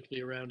typically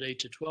around 8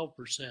 to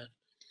 12%.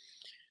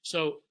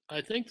 So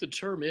I think the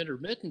term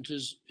intermittent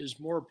is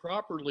more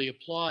properly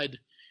applied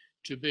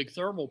to big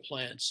thermal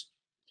plants.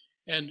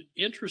 And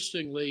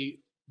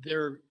interestingly,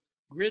 their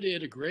grid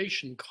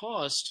integration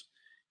cost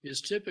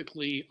is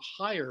typically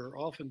higher,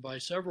 often by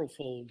several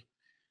fold,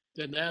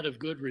 than that of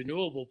good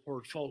renewable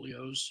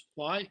portfolios.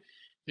 Why?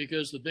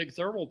 because the big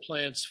thermal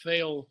plants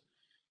fail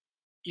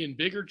in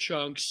bigger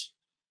chunks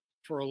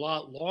for a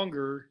lot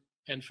longer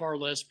and far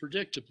less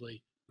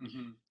predictably.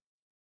 Mm-hmm.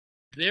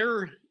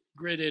 Their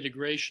grid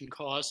integration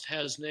cost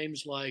has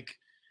names like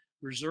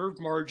reserve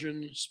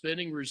margin,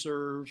 spinning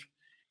reserve,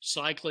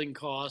 cycling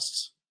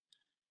costs,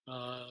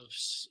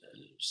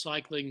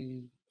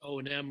 cycling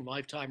O&M,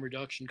 lifetime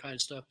reduction kind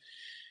of stuff.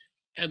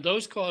 And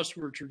those costs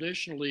were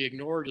traditionally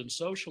ignored and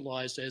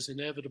socialized as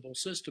inevitable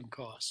system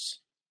costs.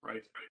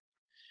 Right.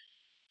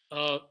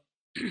 Uh,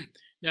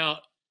 now,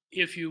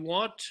 if you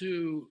want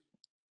to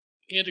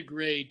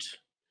integrate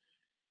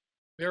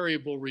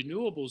variable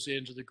renewables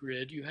into the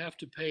grid, you have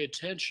to pay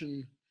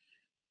attention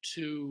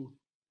to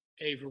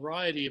a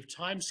variety of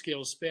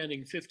timescales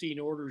spanning 15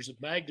 orders of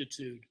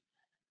magnitude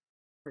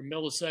from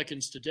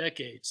milliseconds to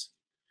decades.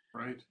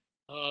 Right.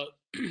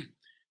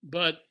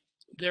 But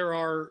there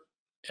are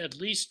at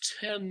least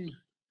 10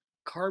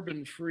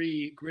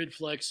 carbon-free grid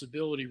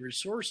flexibility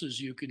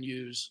resources you can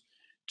use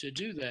to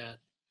do that.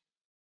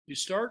 You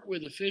start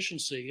with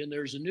efficiency, and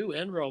there's a new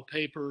NREL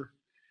paper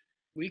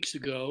weeks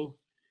ago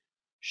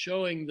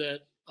showing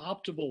that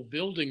optimal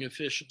building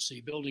efficiency,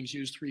 buildings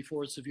use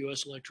 3/4 of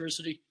US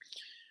electricity,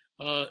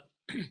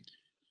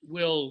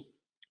 will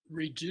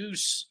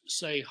reduce,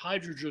 say,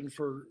 hydrogen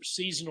for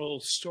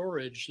seasonal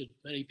storage that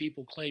many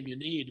people claim you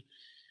need.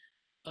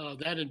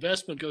 That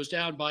investment goes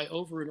down by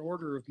over an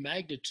order of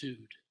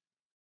magnitude.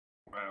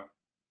 Wow.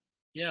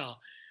 Yeah,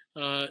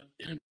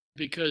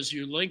 because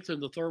you lengthen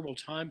the thermal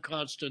time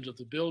constant of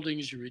the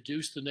buildings, you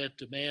reduce the net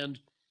demand.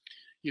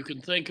 You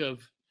can think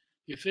of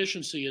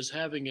efficiency as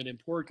having an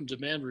important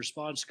demand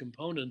response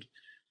component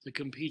that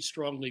competes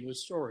strongly with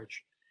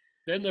storage.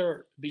 Then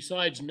there,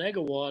 besides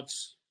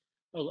megawatts,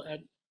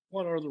 and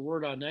one other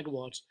word on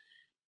megawatts.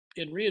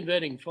 In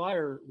Reinventing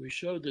Fire, we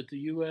showed that the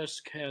U.S.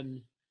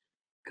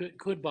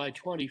 could by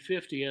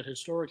 2050 at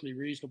historically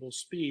reasonable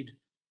speed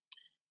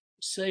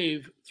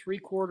save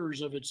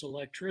 3/4 of its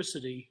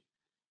electricity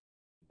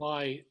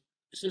by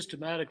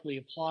systematically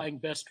applying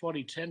best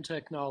 2010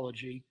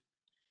 technology,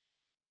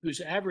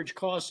 whose average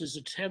cost is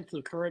 1/10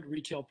 the current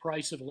retail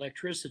price of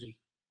electricity.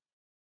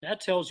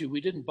 That tells you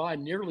we didn't buy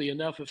nearly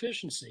enough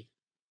efficiency.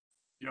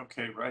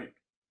 Okay, right.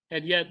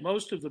 And yet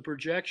most of the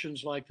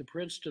projections, like the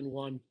Princeton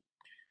one,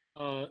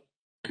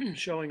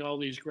 showing all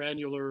these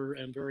granular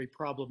and very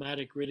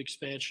problematic grid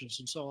expansions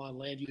and so on,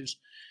 land use,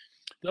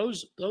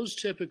 those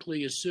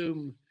typically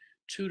assume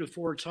 2 to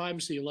 4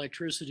 times the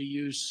electricity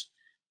use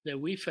that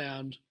we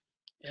found,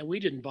 and we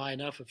didn't buy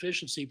enough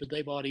efficiency, but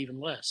they bought even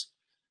less.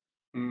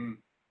 Mm.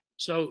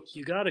 So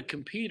you got to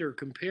compete or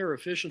compare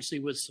efficiency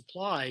with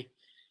supply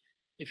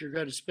if you're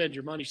going to spend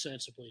your money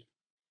sensibly.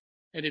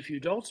 And if you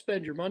don't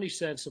spend your money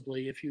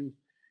sensibly, if you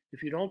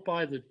don't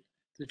buy the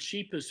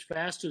cheapest,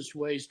 fastest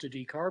ways to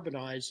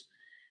decarbonize,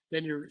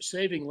 then you're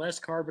saving less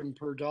carbon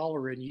per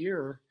dollar in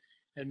year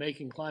and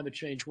making climate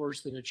change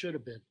worse than it should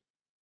have been.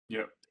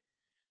 Yep.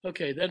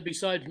 Okay, then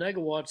besides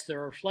megawatts,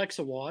 there are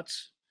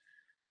flexawatts,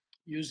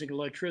 using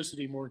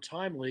electricity more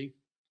timely.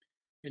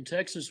 In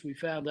Texas, we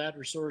found that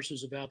resource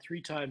is about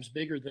 3 times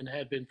bigger than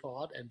had been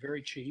thought and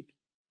very cheap.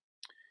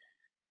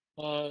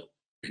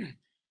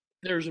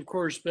 There's, of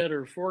course,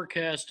 better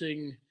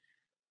forecasting,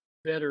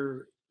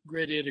 better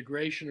grid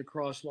integration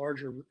across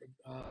larger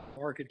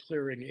market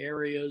clearing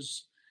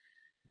areas.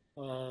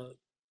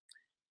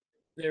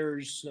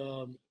 There's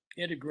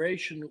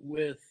integration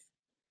with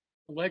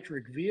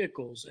electric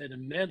vehicles, an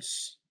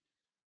immense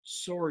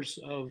source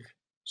of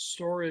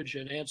storage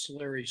and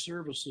ancillary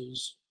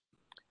services,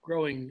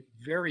 growing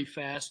very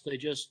fast. They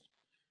just,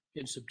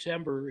 in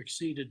September,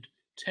 exceeded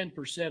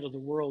 10% of the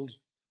world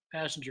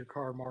passenger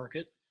car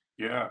market.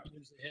 Yeah.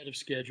 Ahead of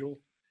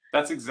schedule.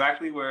 That's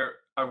exactly where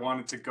I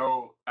wanted to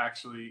go,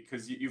 actually,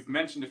 because you've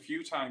mentioned a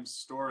few times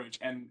storage.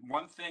 And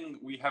one thing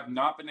we have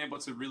not been able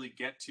to really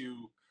get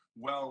to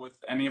well with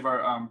any of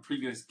our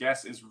previous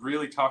guests is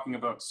really talking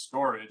about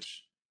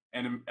storage.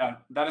 And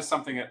that is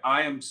something that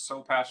I am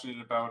so passionate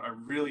about. I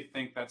really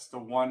think that's the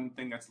one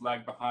thing that's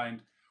lagged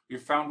behind.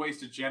 We've found ways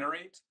to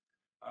generate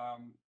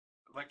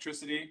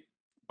electricity,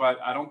 but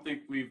I don't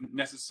think we've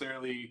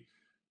necessarily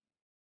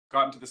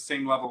gotten to the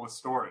same level with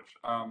storage.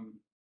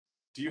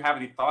 Do you have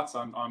any thoughts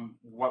on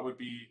what would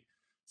be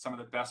some of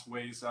the best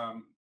ways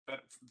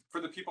that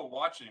for the people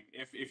watching,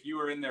 if you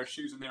were in their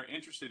shoes and they're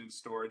interested in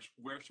storage,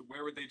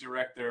 where would they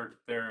direct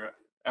their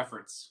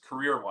efforts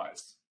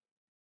career-wise?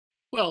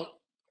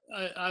 Well,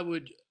 I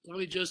would, let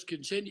me just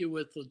continue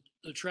with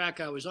the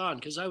track I was on,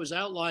 because I was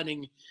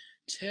outlining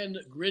 10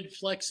 grid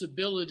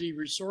flexibility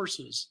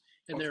resources,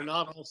 and Okay. they're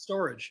not all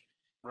storage.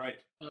 Right.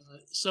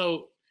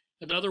 So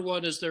another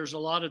one is there's a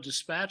lot of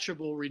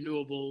dispatchable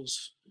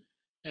renewables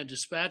and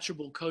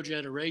dispatchable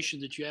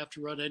cogeneration that you have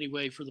to run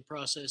anyway for the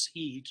process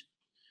heat.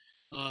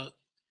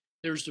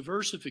 There's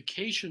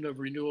diversification of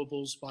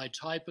renewables by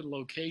type and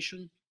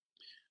location.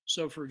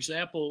 So for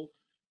example,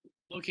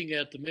 looking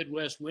at the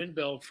Midwest wind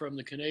belt from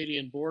the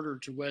Canadian border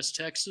to West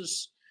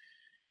Texas,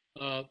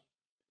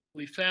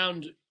 we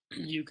found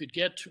you could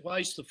get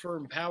twice the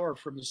firm power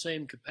from the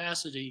same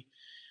capacity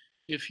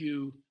if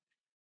you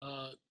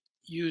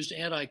used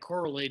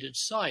anti-correlated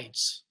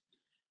sites.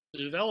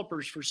 The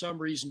developers, for some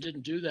reason,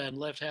 didn't do that and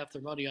left half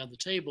their money on the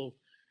table,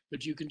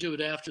 but you can do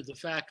it after the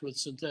fact with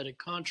synthetic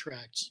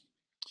contracts.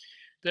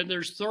 Then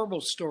there's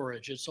thermal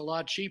storage. It's a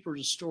lot cheaper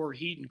to store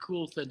heat and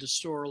cool than to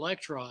store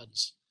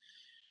electrons.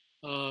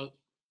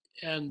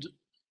 And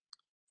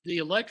the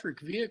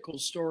electric vehicle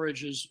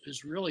storage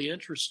is really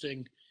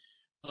interesting.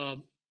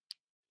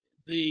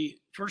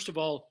 First of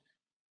all,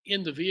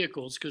 in the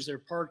vehicles, because they're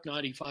parked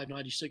 95,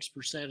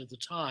 96% of the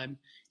time,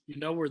 you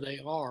know where they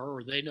are,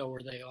 or they know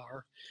where they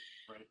are.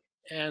 Right.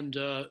 And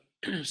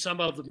some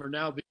of them are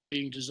now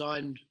being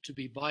designed to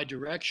be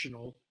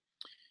bidirectional.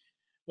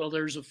 Well,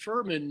 there's a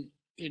firm in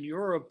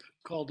Europe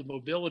called the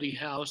Mobility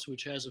House,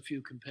 which has a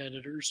few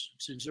competitors.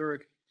 It's in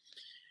Zurich.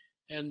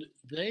 And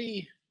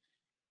they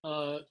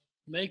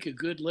make a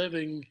good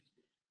living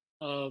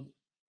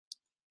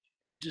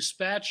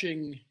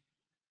dispatching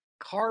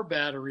car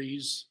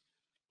batteries,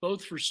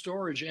 both for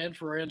storage and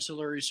for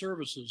ancillary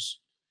services.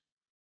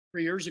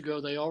 3 years ago,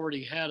 they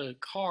already had a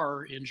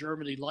car in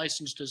Germany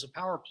licensed as a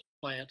power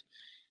plant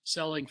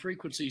selling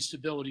frequency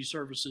stability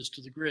services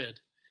to the grid.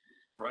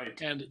 Right.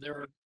 And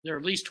there are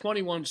at least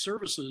 21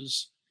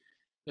 services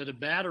that a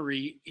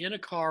battery in a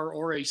car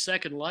or a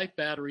second life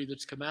battery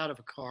that's come out of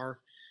a car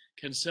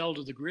can sell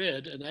to the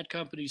grid. And that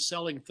company's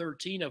selling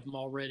 13 of them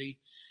already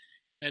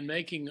and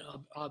making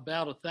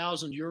about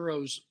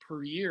 €1,000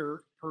 per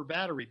year per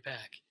battery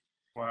pack.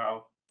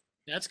 Wow.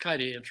 That's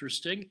kind of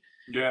interesting.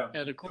 Yeah.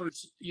 And of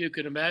course, you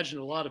can imagine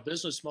a lot of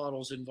business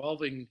models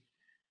involving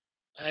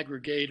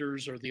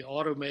aggregators or the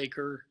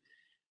automaker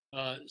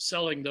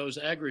selling those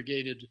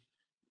aggregated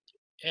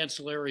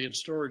ancillary and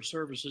storage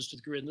services to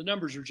the grid. And the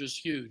numbers are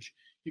just huge.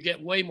 You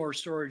get way more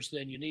storage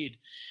than you need.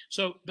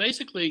 So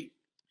basically,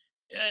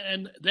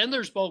 and then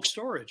there's bulk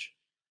storage.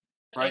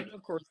 Right. And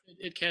of course,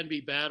 it can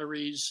be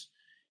batteries.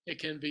 It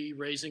can be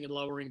raising and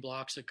lowering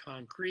blocks of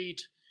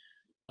concrete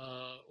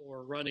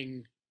or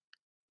running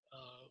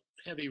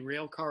heavy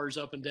rail cars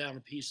up and down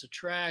a piece of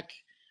track.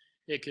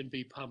 It can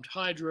be pumped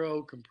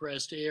hydro,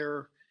 compressed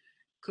air,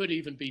 could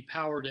even be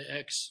power to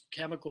X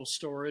chemical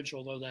storage,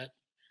 although that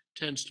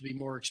tends to be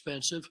more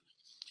expensive.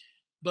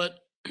 But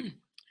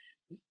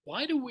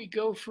why do we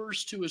go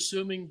first to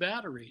assuming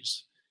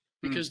batteries?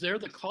 Because they're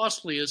the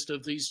costliest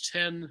of these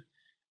 10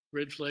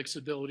 grid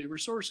flexibility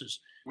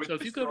resources. So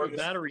if you go to a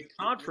battery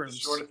conference, the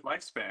shortest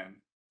lifespan.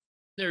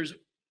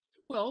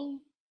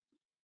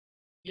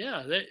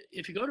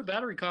 If you go to a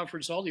battery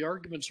conference, all the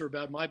arguments are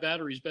about my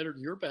battery is better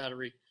than your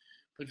battery.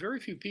 But very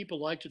few people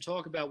like to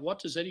talk about what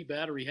does any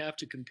battery have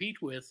to compete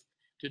with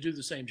to do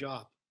the same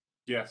job.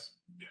 Yes.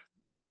 Yeah.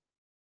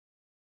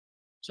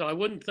 So I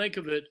wouldn't think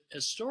of it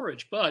as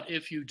storage, but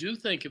if you do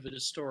think of it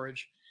as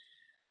storage,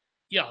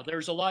 yeah,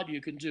 there's a lot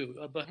you can do.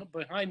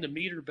 Behind the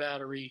meter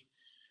battery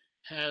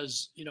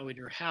has, in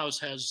your house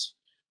has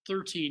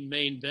 13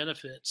 main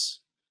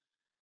benefits,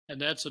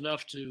 and that's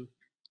enough to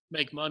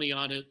make money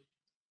on it.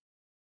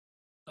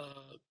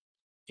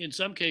 In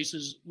some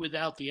cases,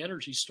 without the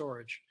energy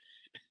storage.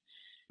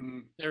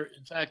 In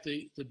fact,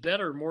 the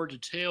better, more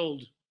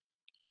detailed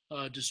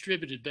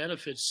distributed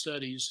benefits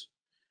studies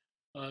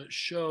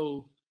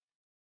show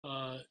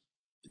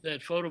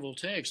that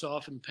photovoltaics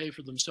often pay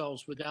for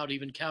themselves without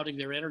even counting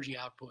their energy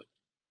output,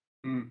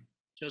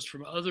 just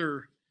from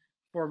other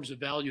forms of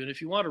value. And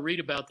if you want to read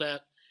about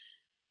that,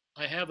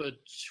 I have a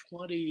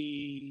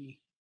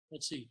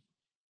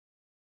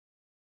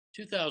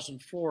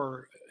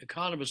 2004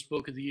 Economist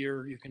Book of the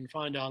Year you can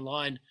find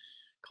online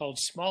called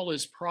Small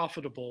is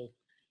Profitable,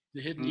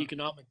 the Hidden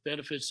Economic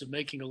Benefits of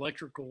Making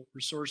Electrical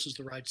Resources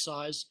the Right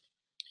Size.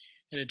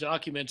 And it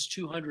documents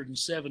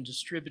 207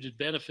 distributed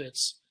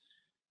benefits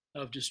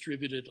of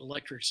distributed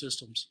electric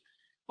systems,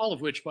 all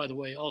of which, by the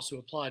way, also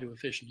apply to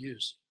efficient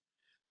use.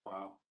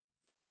 Wow.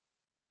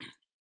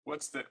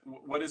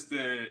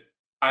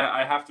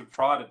 I have to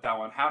prod at that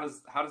one. How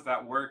does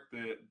that work?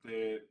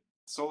 The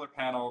solar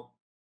panel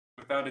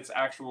without its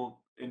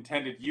actual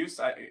intended use.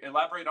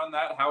 Elaborate on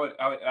that. How it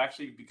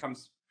actually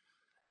becomes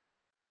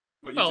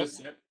what you just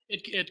said.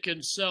 It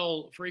can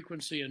sell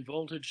frequency and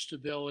voltage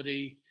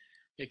stability.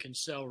 It can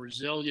sell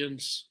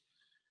resilience.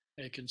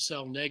 It can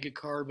sell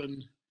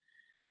negacarbon.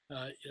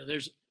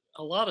 There's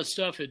a lot of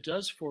stuff it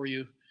does for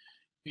you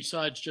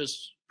besides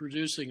just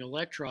producing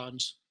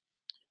electrons,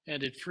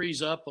 and it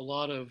frees up a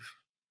lot of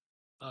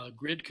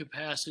grid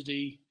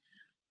capacity.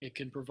 It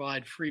can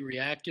provide free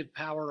reactive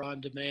power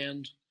on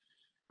demand.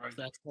 Right.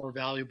 That's more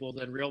valuable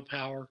than real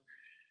power.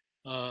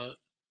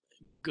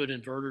 Good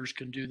inverters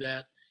can do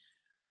that.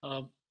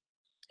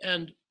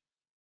 And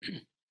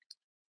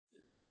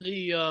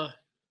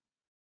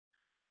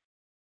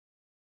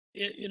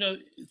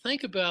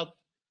think about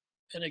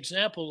an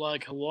example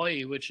like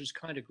Hawaii, which is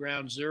kind of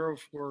ground zero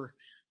for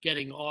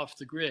getting off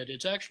the grid.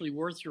 It's actually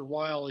worth your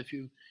while if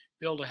you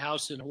build a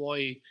house in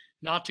Hawaii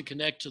not to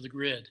connect to the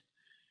grid.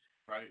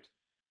 Right.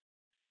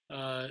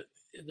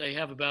 They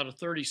have about a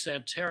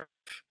 30-cent tariff,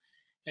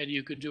 and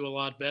you could do a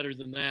lot better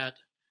than that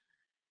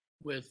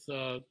with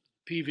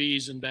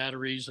PVs and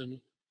batteries,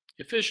 and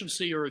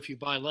efficiency, or if you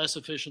buy less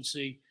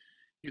efficiency,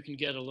 you can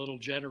get a little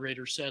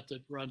generator set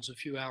that runs a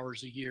few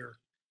hours a year.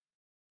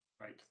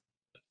 Right.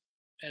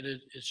 And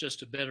it's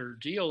just a better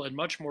deal and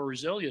much more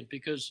resilient,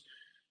 because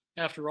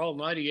after all,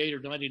 98 or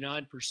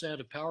 99%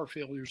 of power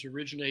failures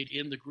originate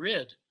in the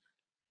grid,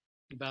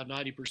 about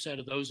 90%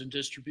 of those in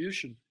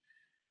distribution.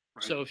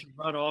 Right. So if you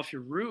run off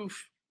your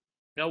roof,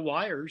 no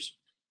wires,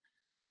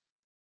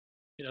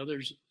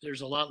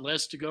 there's a lot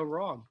less to go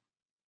wrong.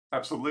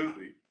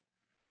 Absolutely.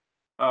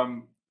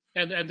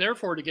 And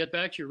therefore, to get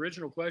back to your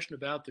original question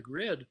about the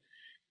grid,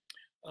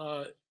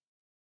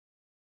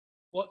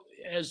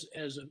 as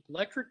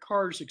electric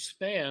cars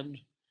expand,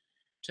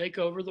 take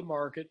over the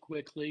market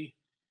quickly,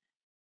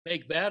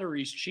 make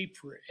batteries cheap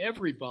for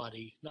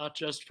everybody, not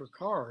just for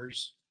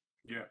cars.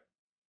 Yeah.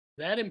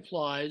 That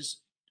implies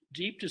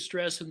deep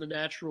distress in the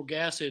natural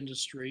gas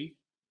industry,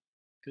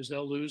 because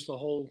they'll lose the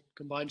whole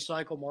combined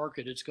cycle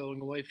market. It's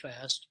going away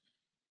fast.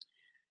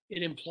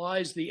 It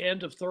implies the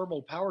end of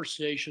thermal power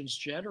stations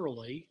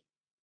generally,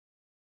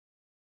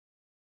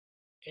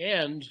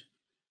 and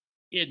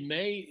it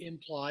may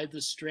imply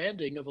the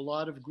stranding of a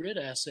lot of grid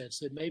assets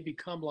that may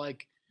become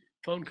like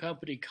phone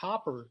company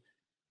copper,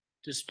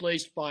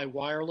 displaced by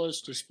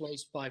wireless,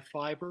 displaced by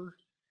fiber.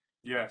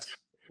 Yes.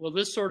 Well,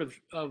 this sort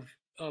of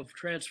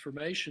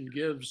transformation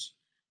gives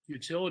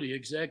utility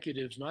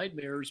executives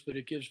nightmares, but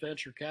it gives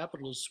venture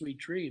capitalists sweet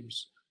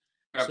dreams.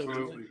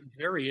 Absolutely. So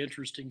very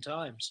interesting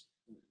times.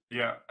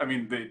 Yeah. I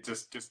mean, they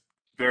just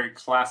very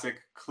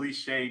classic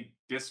cliche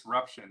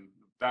disruption.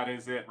 That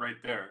is it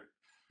right there.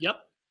 Yep.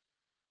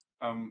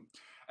 And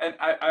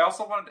I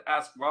also wanted to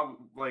ask, well,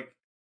 like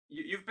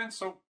you've been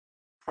so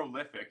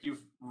prolific.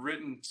 You've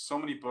written so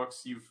many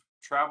books. You've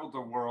traveled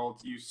the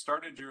world. You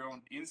started your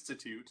own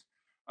institute.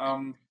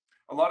 A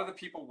lot of the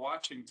people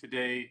watching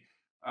today,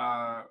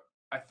 I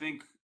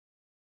think,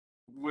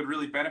 would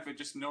really benefit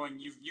just knowing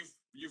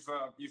you've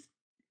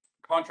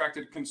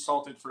contracted,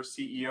 consulted for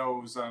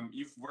CEOs.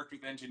 You've worked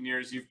with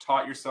engineers. You've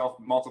taught yourself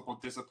multiple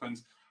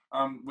disciplines.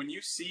 When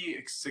you see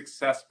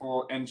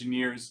successful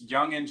engineers,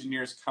 young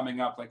engineers coming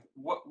up, like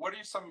what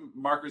are some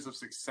markers of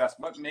success?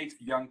 What makes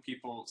young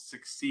people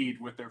succeed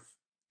with their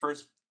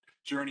first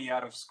journey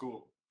out of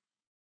school?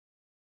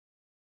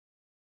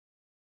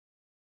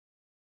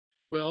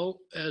 Well,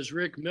 as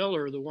Rick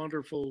Miller, the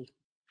wonderful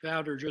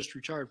founder, just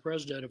retired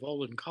president of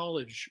Olin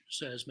College,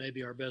 says,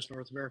 maybe our best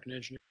North American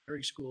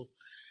engineering school,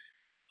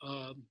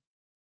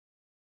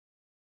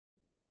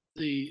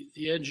 the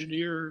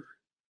engineer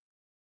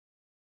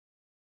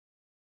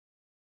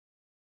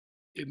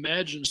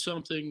imagines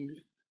something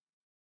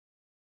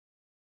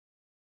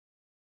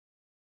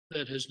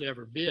that has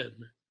never been,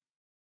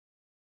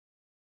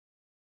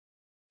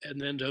 and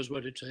then does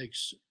what it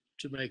takes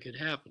to make it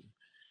happen.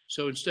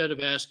 So instead of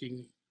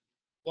asking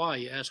why,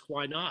 you ask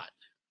why not.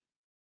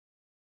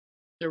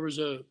 There was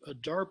a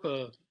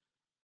DARPA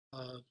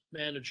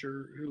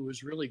manager who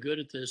was really good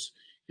at this.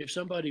 If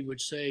somebody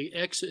would say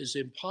X is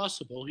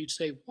impossible, he'd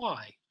say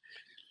why?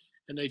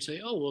 And they'd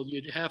say, oh, well,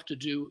 you'd have to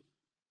do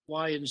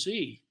Y and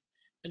Z.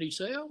 And he'd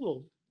say, oh,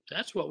 well,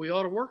 that's what we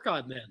ought to work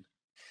on then.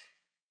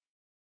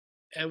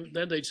 And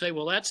then they'd say,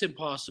 well, that's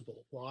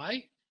impossible.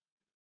 Why?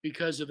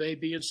 Because of A,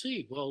 B, and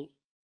C. Well,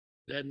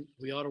 then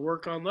we ought to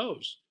work on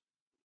those,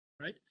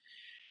 right?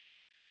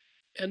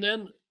 And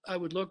then I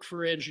would look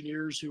for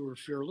engineers who are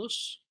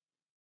fearless.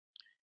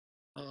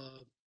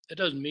 It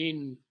doesn't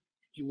mean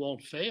you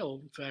won't fail.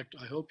 In fact,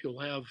 I hope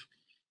you'll have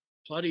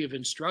plenty of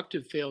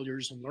instructive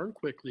failures and learn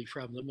quickly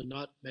from them and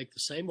not make the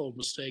same old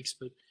mistakes,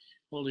 but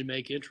only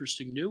make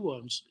interesting new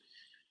ones.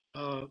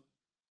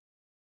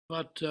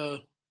 But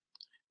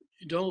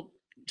don't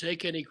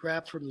take any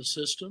crap from the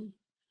system.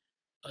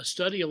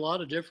 Study a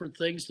lot of different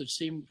things that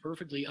seem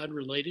perfectly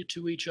unrelated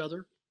to each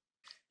other.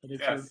 And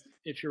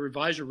if your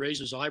advisor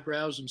raises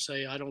eyebrows and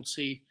say, I don't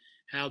see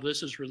how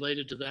this is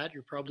related to that,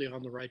 you're probably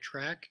on the right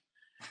track.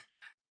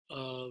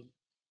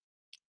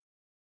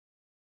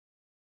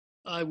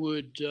 I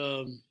would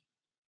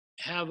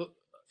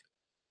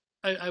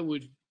I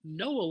would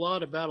know a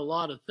lot about a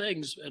lot of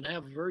things and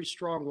have a very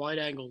strong wide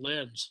angle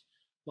lens,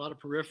 a lot of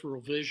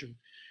peripheral vision,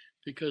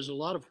 because a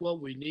lot of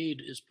what we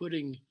need is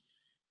putting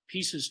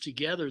pieces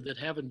together that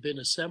haven't been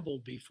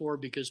assembled before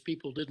because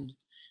people didn't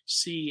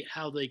see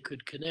how they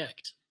could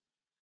connect.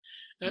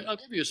 I'll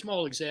give you a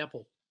small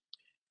example.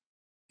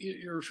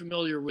 You're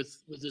familiar with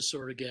this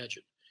sort of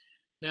gadget.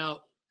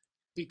 Now,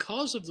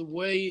 because of the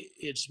way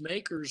its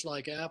makers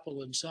like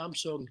Apple and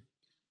Samsung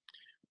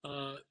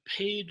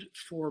paid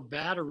for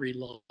battery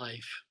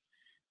life,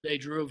 they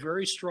drove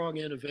very strong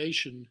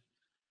innovation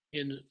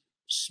in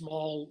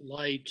small,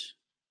 light,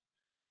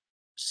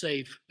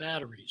 safe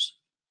batteries.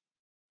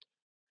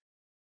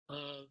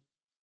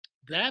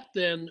 That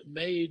then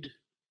made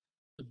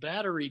the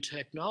battery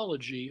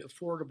technology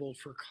affordable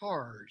for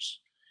cars.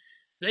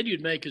 Then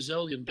you'd make a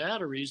zillion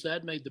batteries.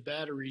 That made the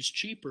batteries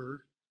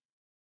cheaper,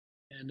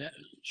 and that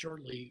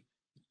shortly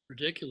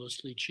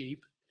ridiculously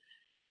cheap.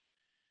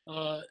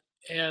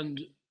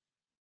 And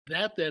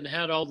that then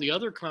had all the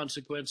other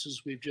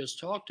consequences we've just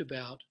talked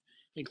about,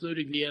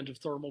 including the end of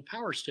thermal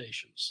power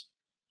stations.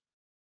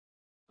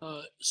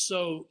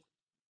 So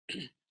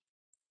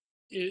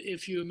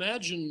if you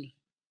imagine,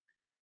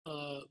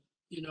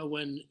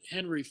 when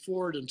Henry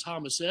Ford and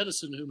Thomas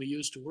Edison, whom he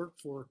used to work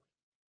for,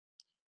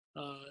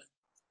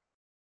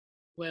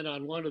 went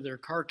on one of their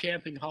car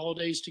camping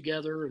holidays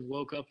together and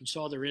woke up and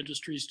saw their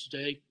industries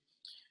today,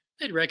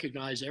 they'd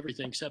recognize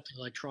everything except the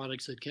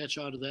electronics. They'd catch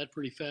on to that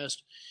pretty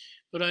fast.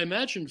 But I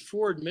imagine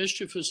Ford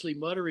mischievously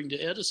muttering to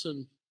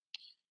Edison,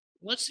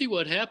 let's see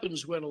what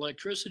happens when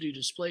electricity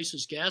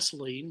displaces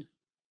gasoline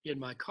in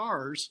my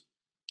cars.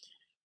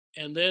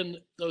 And then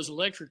those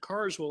electric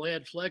cars will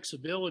add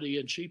flexibility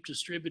and cheap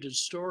distributed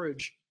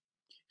storage,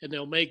 and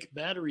they'll make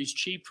batteries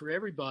cheap for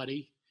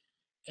everybody.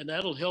 And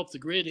that'll help the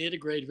grid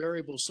integrate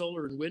variable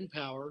solar and wind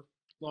power,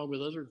 along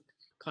with other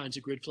kinds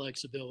of grid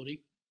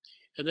flexibility.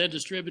 And then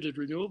distributed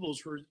renewables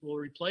will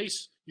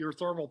replace your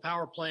thermal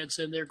power plants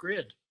in their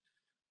grid.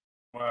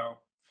 Wow.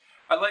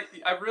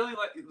 I really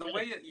like the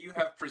way that you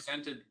have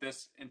presented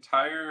this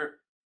entire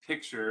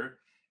picture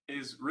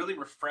is really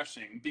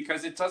refreshing,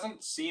 because it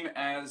doesn't seem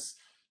as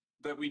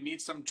that we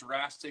need some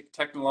drastic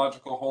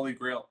technological holy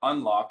grail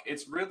unlock.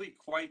 It's really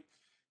quite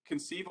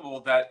conceivable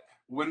that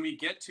when we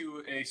get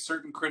to a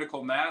certain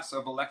critical mass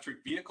of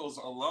electric vehicles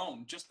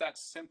alone, just that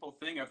simple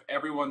thing of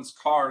everyone's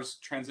cars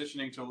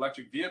transitioning to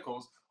electric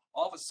vehicles,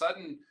 all of a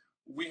sudden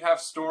we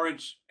have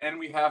storage and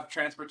we have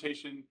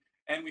transportation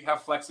and we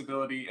have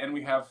flexibility and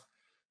we have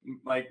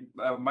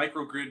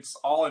microgrids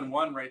all in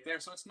one right there.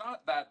 So it's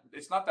not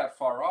that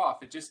far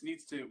off. It just we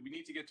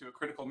need to get to a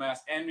critical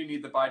mass, and we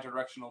need the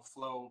bidirectional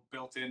flow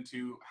built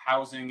into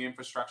housing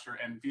infrastructure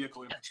and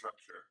vehicle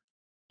infrastructure.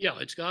 Yeah,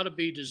 it's got to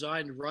be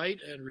designed right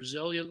and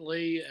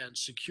resiliently and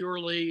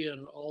securely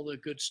and all the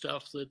good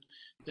stuff that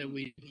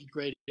we need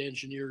great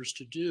engineers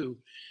to do.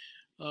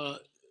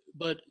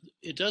 But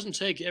it doesn't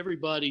take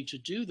everybody to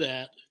do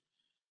that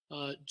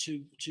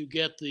to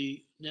get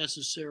the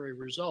necessary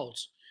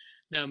results.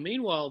 Now,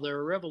 meanwhile, there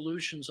are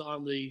revolutions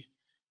on the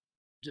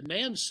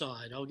demand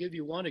side. I'll give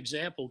you one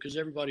example because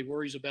everybody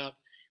worries about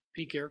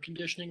peak air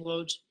conditioning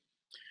loads.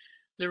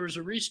 There was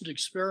a recent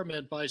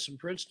experiment by some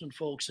Princeton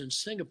folks in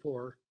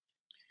Singapore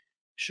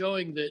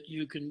showing that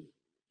you can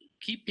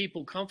keep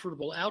people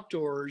comfortable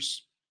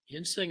outdoors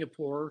in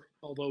Singapore,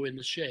 although in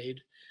the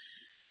shade,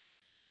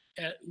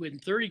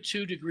 with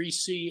 32 degrees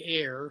C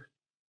air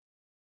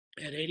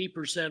at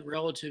 80%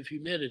 relative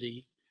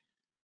humidity,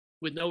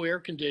 with no air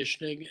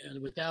conditioning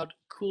and without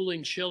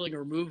cooling, chilling,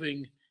 or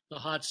moving the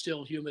hot,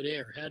 still, humid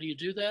air. How do you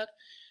do that?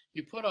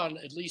 You put on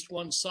at least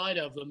one side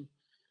of them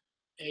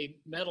a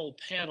metal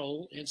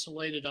panel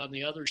insulated on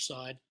the other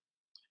side.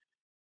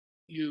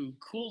 You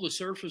cool the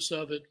surface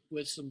of it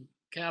with some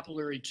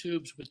capillary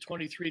tubes with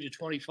 23 to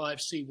 25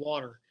 C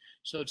water.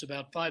 So it's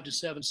about 5 to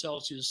 7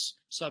 Celsius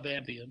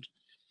subambient.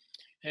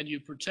 And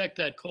you protect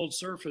that cold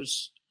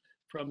surface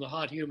from the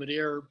hot, humid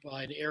air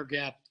by an air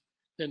gap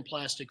thin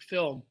plastic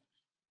film.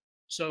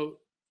 So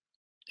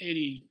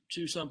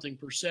 82 something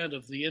percent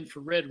of the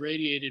infrared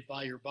radiated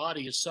by your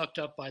body is sucked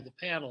up by the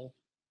panel.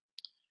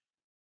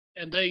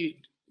 And they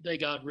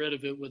got rid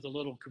of it with a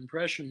little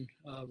compression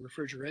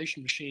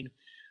refrigeration machine.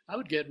 I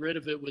would get rid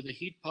of it with a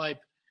heat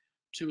pipe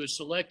to a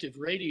selective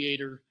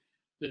radiator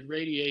that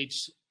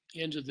radiates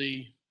into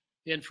the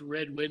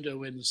infrared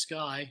window in the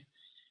sky.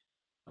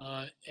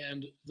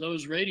 And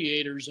those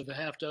radiators of a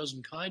half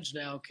dozen kinds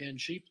now can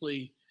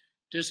cheaply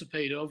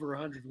dissipate over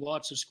 100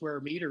 watts a square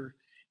meter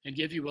and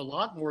give you a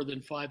lot more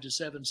than 5 to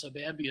 7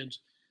 subambient,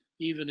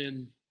 even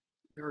in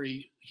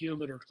very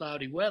humid or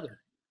cloudy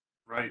weather.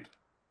 Right.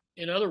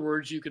 In other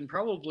words, you can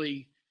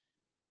probably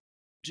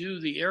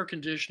do the air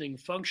conditioning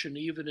function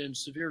even in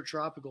severe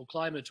tropical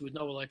climates with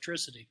no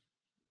electricity.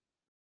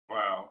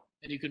 Wow.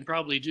 And you can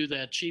probably do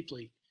that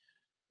cheaply.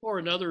 Or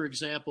another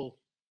example,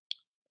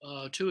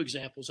 two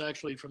examples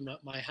actually from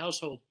my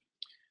household.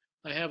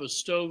 I have a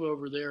stove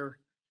over there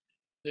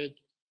that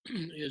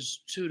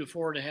is 2 to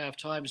 4.5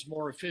 times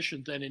more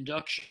efficient than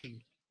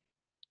induction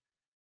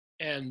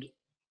and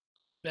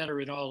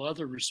better in all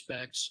other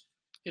respects.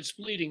 It's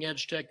bleeding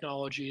edge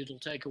technology. It'll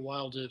take a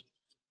while to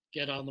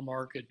get on the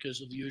market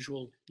because of the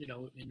usual,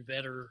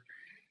 inventor,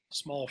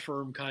 small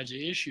firm kinds of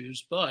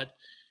issues. But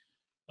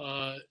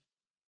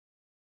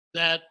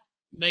that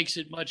makes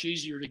it much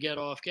easier to get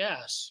off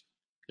gas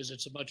because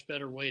it's a much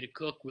better way to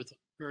cook with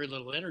very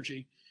little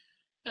energy.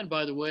 And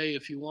by the way,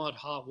 if you want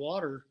hot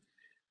water,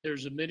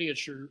 there's a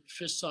miniature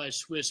fist-sized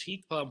Swiss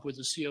heat pump with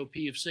a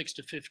COP of 6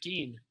 to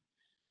 15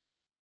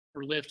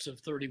 for lifts of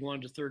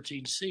 31 to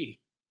 13 C.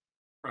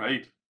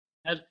 Right.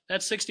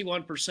 That's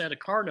 61% of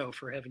Carnot,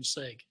 for heaven's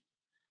sake.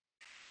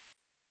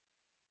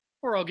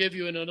 Or I'll give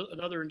you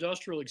another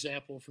industrial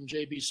example from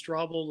J.B.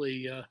 Straubel,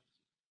 the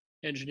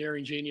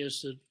engineering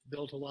genius that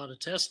built a lot of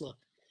Tesla.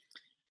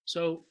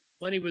 So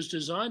when he was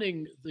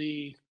designing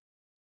the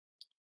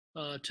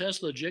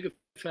Tesla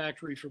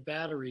Gigafactory for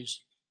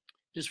batteries,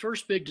 his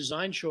first big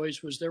design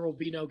choice was there will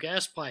be no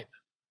gas pipe.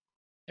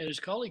 And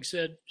his colleague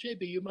said,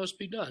 JB, you must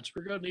be nuts.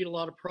 We're going to need a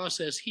lot of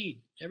process heat.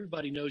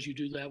 Everybody knows you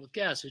do that with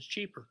gas. It's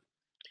cheaper.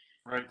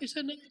 Right. He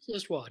said, no,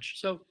 let's watch.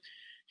 So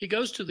he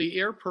goes to the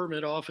air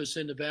permit office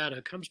in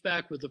Nevada, comes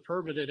back with the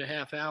permit in a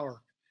half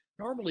hour.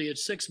 Normally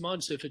it's 6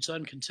 months if it's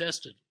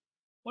uncontested.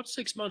 What's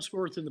 6 months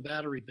worth in the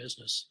battery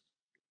business?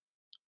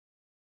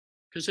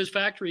 Because his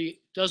factory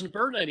doesn't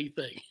burn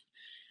anything.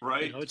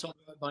 Right. It's all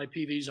by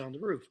PVs on the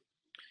roof.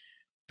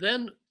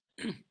 Then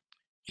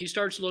he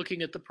starts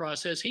looking at the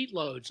process heat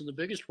loads, and the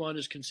biggest one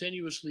is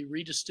continuously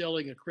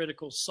redistilling a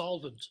critical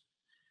solvent.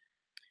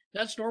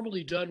 That's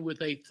normally done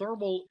with a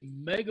thermal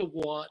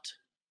megawatt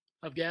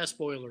of gas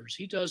boilers.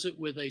 He does it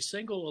with a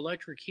single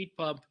electric heat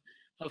pump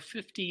of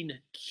 15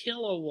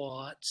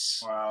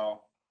 kilowatts,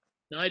 Wow.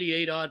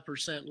 98 odd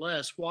percent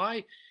less.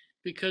 Why?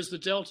 Because the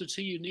delta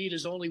T you need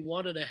is only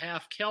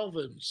 1.5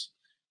 kelvins,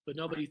 but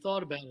nobody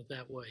thought about it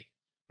that way.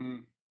 Hmm.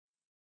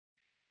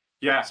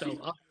 Yeah. So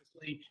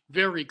obviously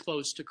very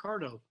close to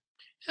Carnot.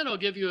 And I'll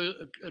give you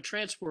a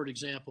transport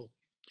example.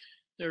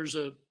 There's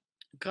a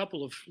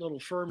couple of little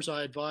firms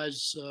I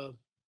advise,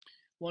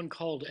 one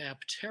called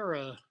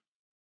Aptera.us.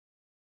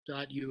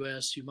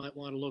 You might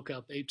want to look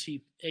up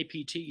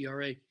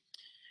APTERA.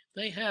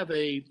 They have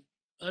a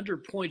under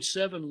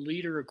 0.7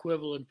 liter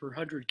equivalent per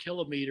 100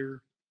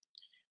 kilometer,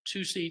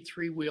 2-seat,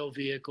 3-wheel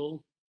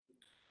vehicle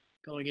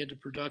going into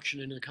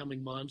production in the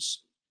coming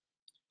months.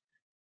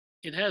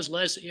 It has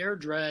less air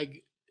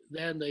drag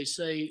than, they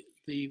say,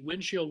 the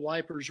windshield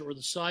wipers or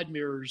the side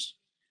mirrors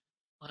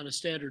on a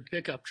standard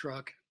pickup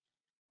truck.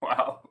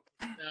 Wow.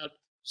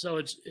 So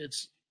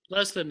it's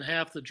less than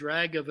half the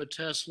drag of a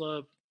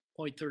Tesla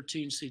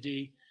 0.13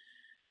 CD,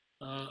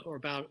 or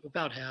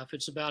about half.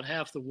 It's about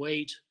half the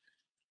weight,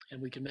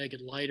 and we can make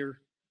it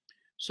lighter.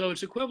 So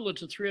it's equivalent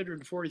to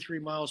 343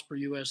 miles per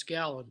US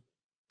gallon.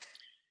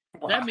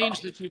 Wow. That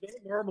means that you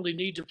don't normally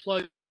need to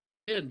plug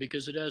in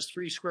because it has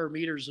 3 square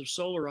meters of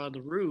solar on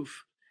the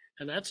roof,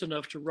 and that's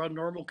enough to run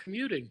normal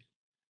commuting.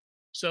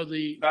 So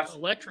the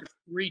electric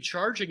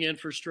recharging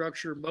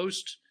infrastructure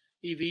most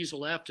EVs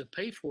will have to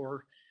pay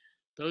for,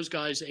 those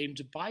guys aim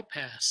to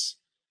bypass.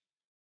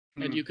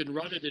 And you can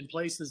run it in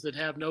places that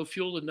have no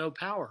fuel and no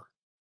power.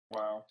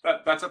 Wow.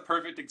 That's a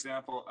perfect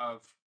example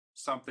of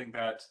something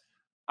that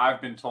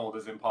I've been told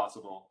is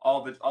impossible.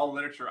 All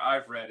literature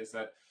I've read is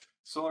that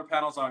solar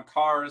panels on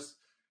cars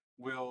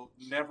will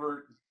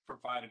never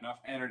provide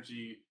enough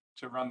energy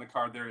to run the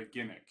car. They're a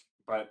gimmick.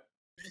 But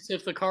it's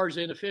if the car's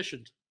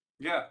inefficient.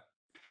 Yeah.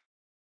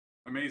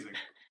 Amazing.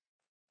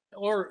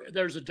 Or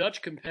there's a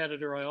Dutch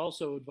competitor I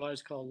also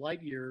advise called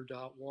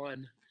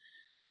Lightyear.1.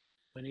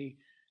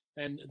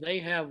 And they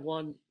have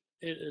one.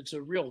 It's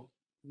a real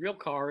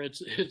car.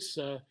 It's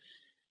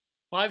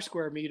 5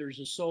 square meters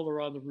of solar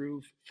on the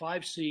roof,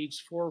 5 seats,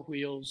 4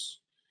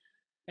 wheels,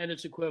 and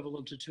it's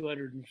equivalent to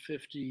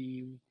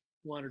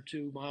 251 or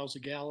 2 miles a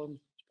gallon,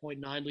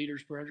 0.9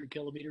 liters per 100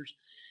 kilometers.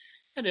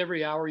 And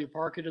every hour you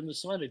park it in the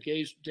sun, it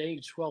gains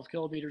 12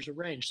 kilometers of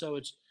range. So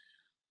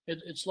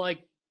it's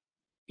like,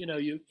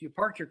 you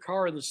park your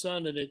car in the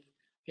sun and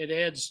it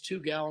adds 2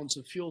 gallons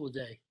of fuel a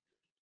day.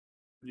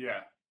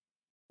 Yeah.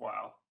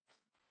 Wow.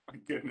 My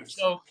goodness.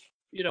 So,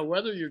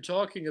 whether you're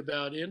talking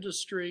about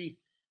industry,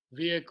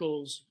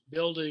 vehicles,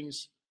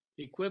 buildings,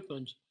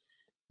 equipment,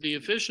 the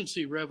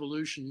efficiency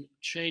revolution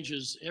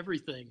changes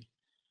everything.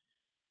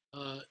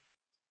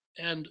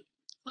 And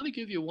let me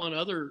give you one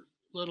other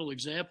little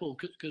example,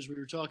 because we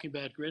were talking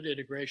about grid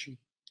integration.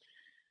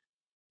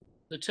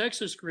 The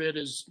Texas grid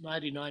is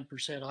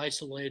 99%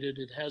 isolated.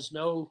 It has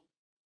no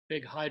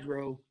big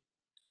hydro.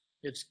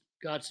 It's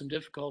got some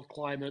difficult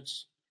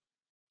climates.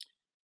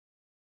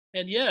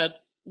 And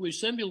yet, we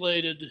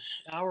simulated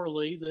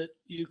hourly that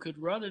you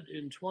could run it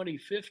in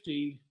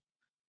 2050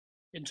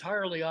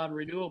 entirely on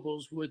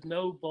renewables with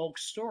no bulk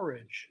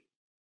storage.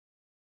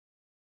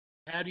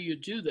 How do you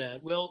do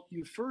that? Well,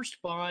 you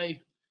first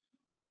buy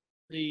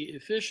the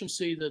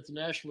efficiency that the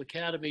National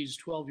Academies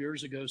 12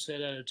 years ago set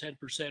at a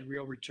 10%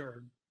 real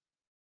return,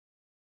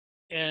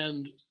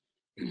 and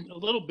a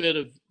little bit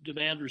of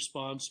demand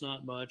response,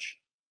 not much.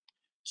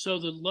 So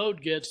the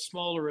load gets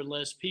smaller and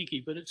less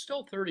peaky, but it's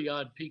still 30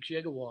 odd peak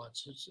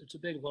gigawatts. It's a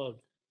big load.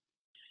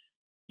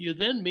 You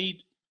then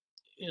meet,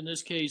 in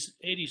this case,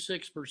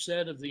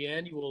 86% of the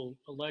annual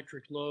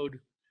electric load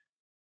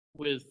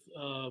with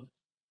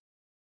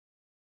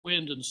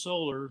wind and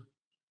solar,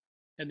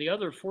 and the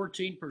other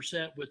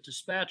 14% with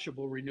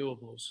dispatchable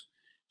renewables.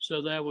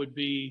 So that would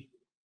be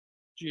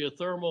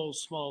geothermal,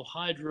 small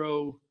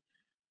hydro,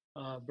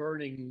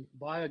 burning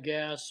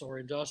biogas or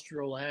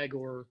industrial ag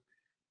or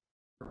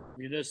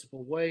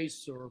municipal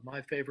waste, or my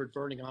favorite,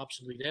 burning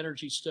obsolete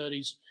energy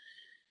studies.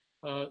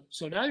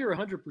 So now you're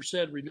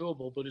 100%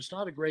 renewable, but it's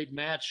not a great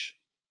match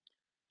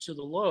to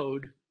the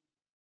load.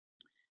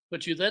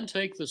 But you then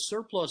take the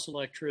surplus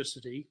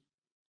electricity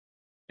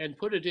and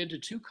put it into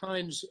 2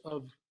 kinds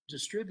of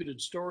distributed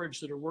storage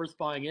that are worth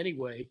buying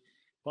anyway: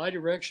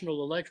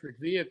 bidirectional electric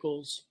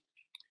vehicles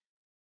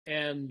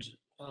and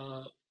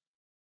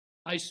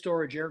ice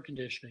storage air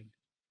conditioning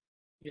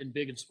in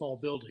big and small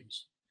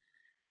buildings.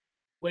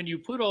 When you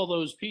put all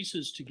those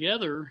pieces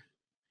together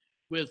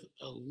with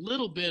a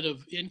little bit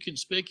of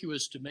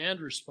inconspicuous demand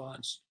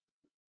response,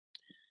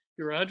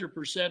 you're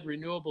 100%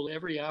 renewable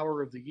every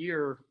hour of the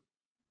year,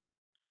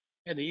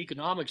 and the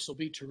economics will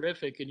be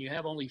terrific, and you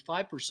have only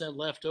 5%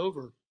 left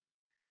over.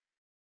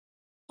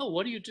 Oh,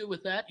 what do you do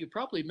with that? You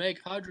probably make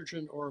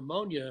hydrogen or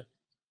ammonia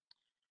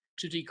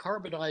to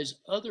decarbonize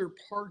other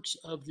parts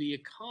of the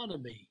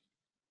economy.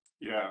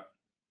 Yeah.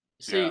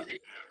 See,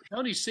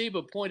 Tony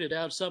Seba pointed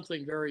out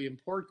something very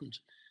important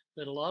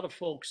that a lot of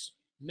folks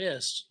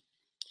miss,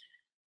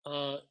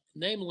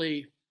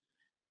 namely,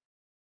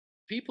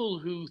 people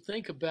who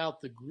think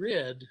about the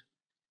grid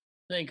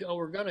think, oh,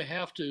 we're going to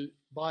have to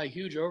buy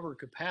huge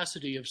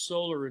overcapacity of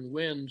solar and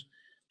wind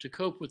to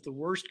cope with the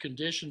worst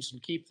conditions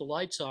and keep the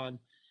lights on.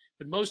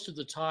 But most of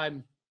the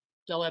time,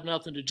 they'll have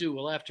nothing to do.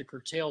 We'll have to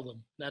curtail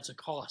them. That's a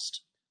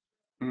cost.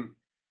 Hmm.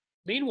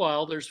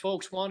 Meanwhile, there's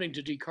folks wanting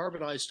to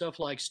decarbonize stuff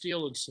like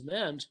steel and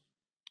cement,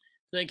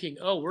 thinking,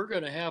 oh, we're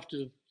going to have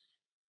to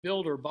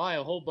build or buy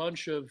a whole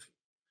bunch of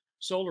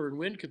solar and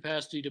wind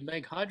capacity to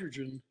make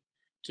hydrogen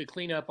to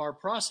clean up our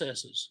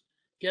processes.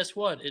 Guess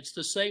what? It's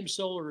the same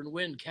solar and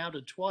wind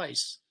counted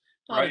twice,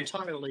 not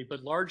entirely,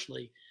 but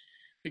largely,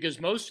 because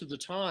most of the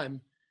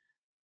time,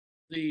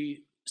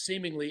 the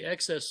seemingly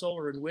excess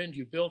solar and wind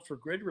you built for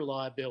grid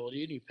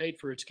reliability, and you paid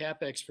for its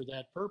capex for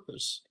that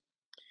purpose,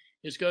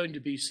 is going to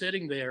be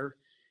sitting there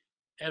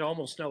at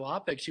almost no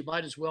opex. You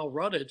might as well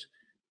run it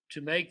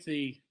to make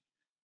the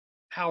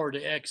power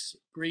to X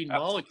green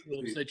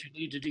molecules that you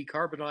need to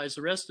decarbonize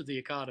the rest of the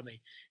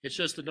economy. It's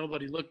just that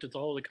nobody looked at the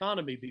whole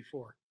economy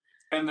before.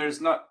 And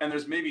there's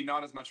maybe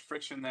not as much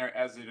friction there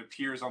as it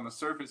appears on the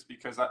surface,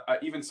 because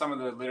even some of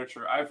the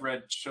literature I've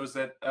read shows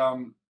that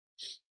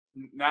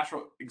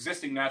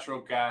existing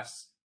natural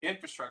gas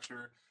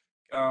infrastructure,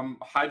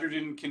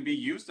 hydrogen can be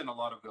used in a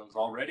lot of those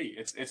already.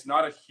 It's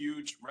not a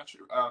huge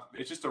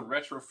it's just a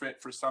retrofit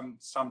for some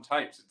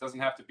types. It doesn't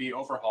have to be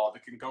overhauled.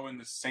 It can go in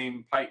the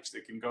same pipes.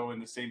 It can go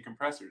in the same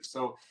compressors.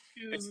 So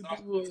it's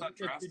not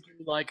drastic. You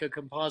do like a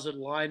composite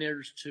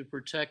liner to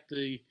protect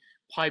the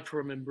pipe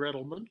from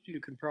embrittlement, you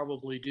can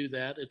probably do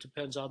that. It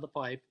depends on the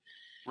pipe.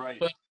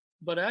 Right.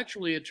 But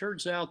actually, it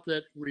turns out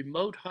that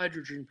remote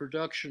hydrogen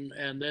production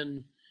and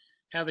then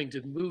having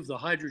to move the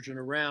hydrogen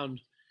around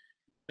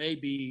may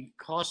be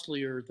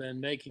costlier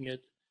than making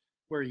it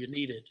where you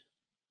need it.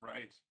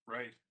 Right.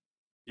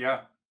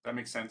 Yeah, that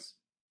makes sense.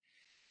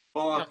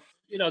 Well,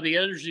 the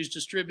energy is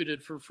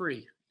distributed for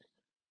free.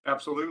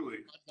 Absolutely.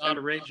 God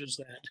arranges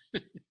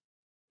that.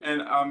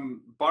 And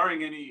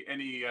barring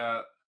any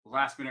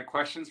last minute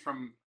questions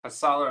from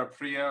Hasala or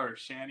Priya or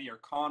Shani or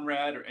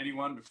Conrad or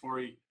anyone before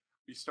we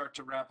start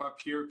to wrap up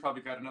here, we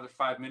probably got another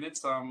 5 minutes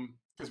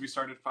because we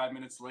started 5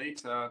 minutes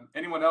late.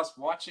 Anyone else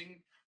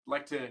watching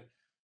like to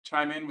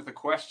chime in with a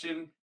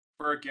question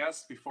for our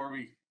guests before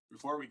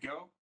we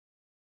go?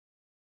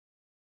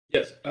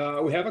 Yes,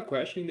 we have a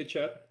question in the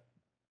chat.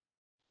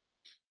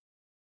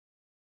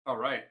 All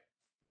right.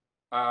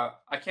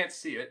 I can't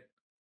see it,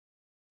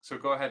 so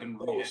go ahead and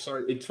read it.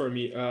 Sorry, it's for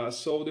me.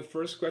 So the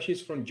first question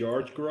is from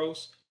George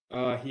Gross.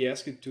 He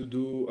asked you to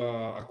do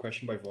a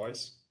question by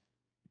voice.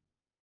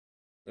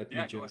 Go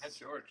ahead,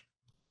 George.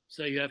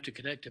 So you have to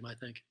connect him, I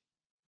think.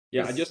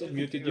 Yeah, I just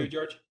muted you,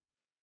 George.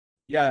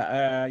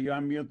 Yeah, you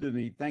unmuted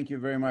me. Thank you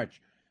very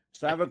much.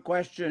 So I have a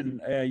question.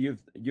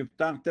 You've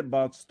talked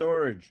about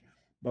storage,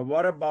 but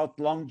what about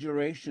long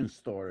duration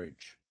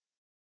storage?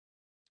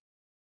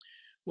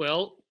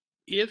 Well,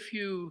 if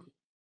you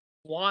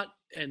want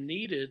and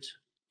need it,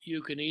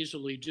 you can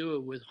easily do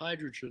it with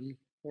hydrogen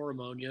or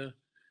ammonia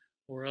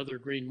or other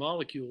green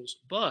molecules.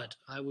 But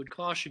I would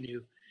caution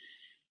you,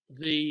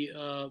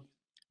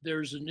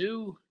 there's a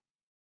new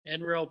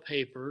NREL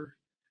paper,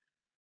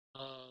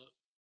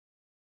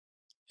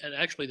 and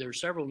actually there are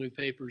several new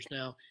papers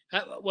now.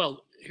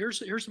 Well, here's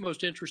the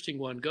most interesting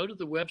one. Go to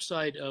the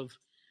website of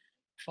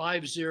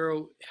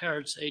 50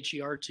 Hertz,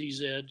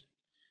 HERTZ,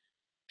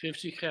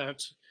 50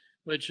 Hertz,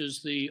 which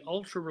is the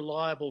ultra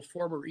reliable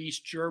former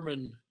East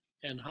German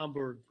and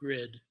Hamburg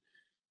grid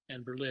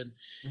and Berlin.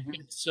 Mm-hmm.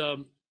 It's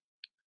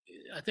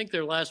I think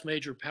their last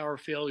major power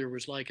failure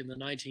was like in the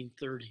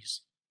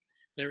 1930s.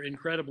 They're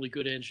incredibly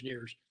good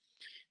engineers.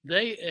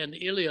 They and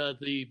IEEE,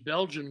 the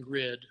Belgian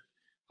grid,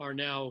 are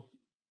now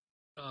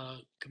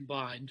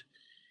combined.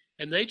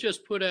 And they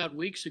just put out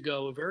weeks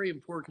ago a very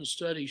important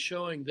study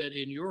showing that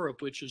in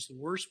Europe, which is the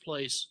worst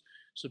place,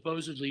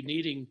 supposedly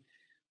needing,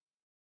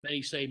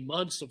 many say,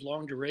 months of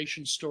long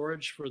duration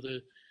storage for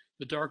the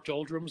dark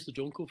doldrums, the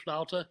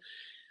Dunkelflaute,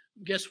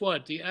 guess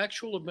what? The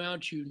actual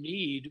amount you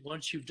need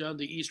once you've done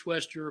the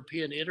East-West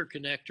European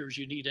interconnectors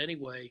you need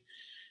anyway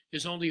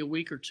is only a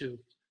week or two.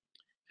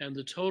 And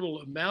the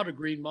total amount of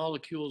green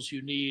molecules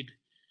you need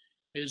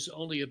is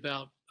only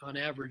about, on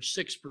average,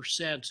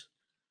 6%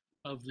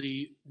 of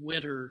the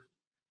winter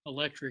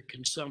electric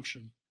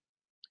consumption.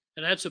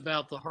 And that's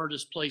about the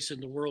hardest place in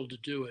the world to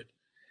do it.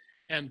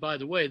 And by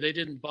the way, they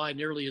didn't buy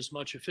nearly as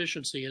much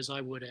efficiency as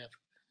I would have.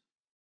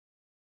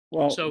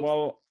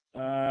 Well,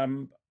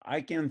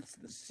 I can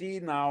see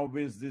now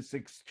with this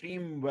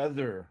extreme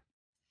weather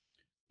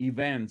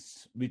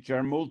events, which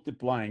are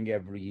multiplying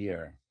every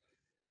year,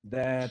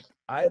 that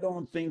I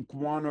don't think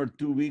 1 or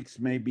 2 weeks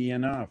may be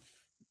enough.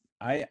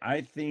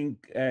 I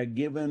think,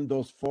 given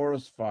those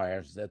forest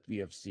fires that we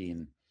have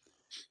seen,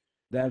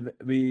 that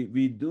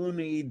we do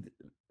need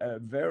a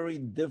very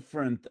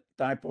different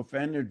type of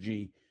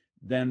energy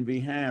than we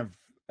have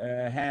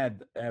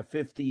had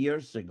 50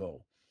 years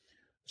ago.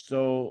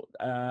 So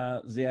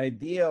the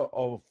idea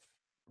of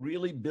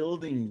really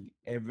building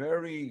a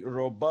very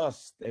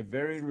robust, a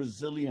very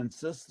resilient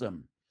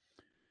system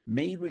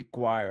may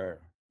require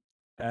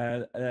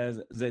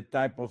the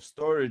type of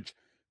storage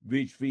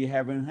which we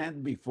haven't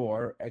had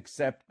before,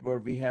 except where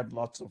we have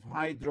lots of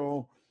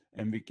hydro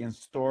and we can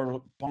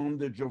store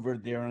pondage over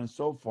there and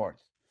so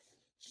forth.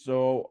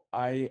 So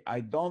I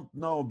don't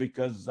know,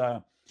 because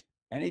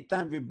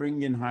anytime we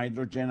bring in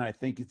hydrogen, I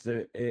think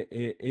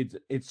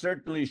it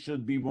certainly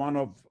should be one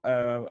of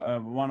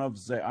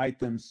the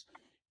items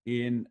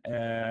in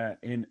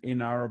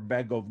our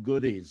bag of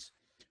goodies.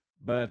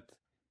 But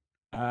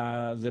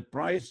the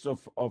price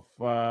of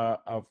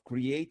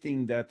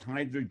creating that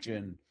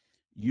hydrogen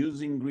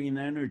using green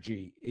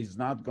energy is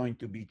not going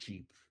to be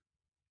cheap.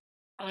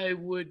 I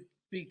would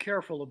be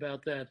careful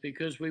about that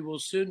because we will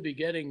soon be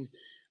getting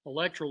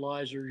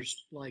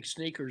electrolyzers like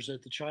sneakers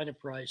at the China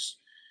price.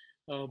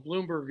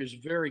 Bloomberg is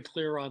very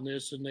clear on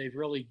this, and they've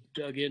really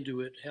dug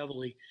into it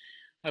heavily.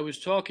 I was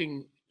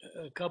talking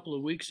a couple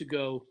of weeks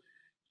ago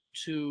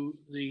to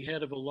the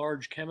head of a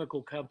large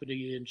chemical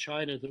company in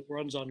China that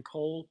runs on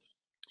coal,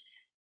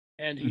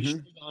 and he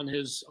showed on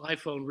his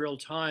iPhone real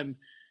time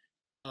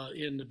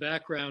in the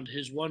background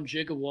his 1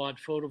 gigawatt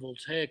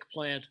photovoltaic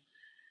plant,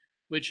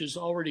 which is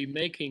already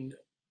making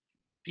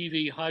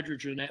PV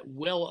hydrogen at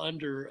well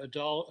under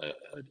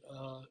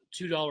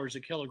 $2 a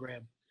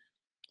kilogram.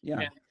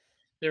 Yeah. And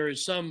there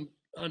is some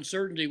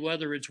uncertainty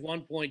whether it's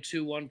 1.2,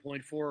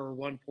 1.4, or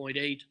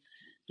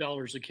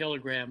 $1.8 a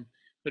kilogram,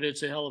 but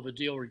it's a hell of a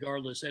deal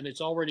regardless. And it's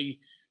already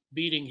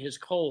beating his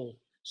coal.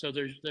 So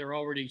they're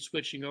already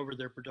switching over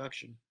their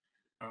production.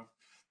 Oh,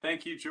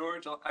 thank you,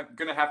 George. I'm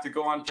going to have to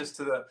go on just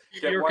to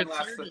get Your one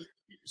last concern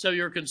so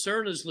your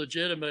concern is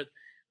legitimate,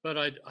 but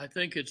I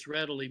think it's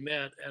readily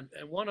met. And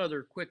one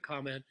other quick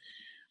comment.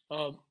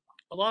 A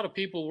lot of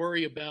people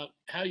worry about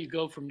how you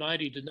go from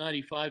 90 to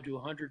 95 to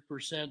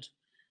 100%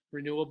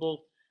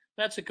 renewable.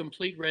 That's a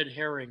complete red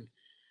herring.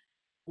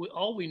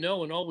 All we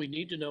know and all we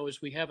need to know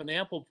is we have an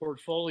ample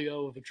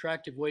portfolio of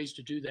attractive ways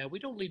to do that. We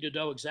don't need to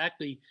know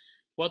exactly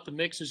what the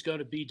mix is going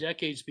to be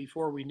decades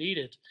before we need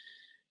it.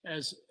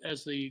 As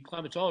the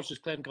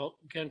climatologist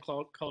Ken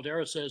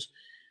Caldera says,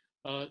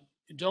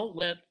 don't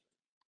let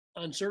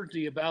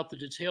uncertainty about the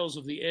details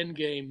of the end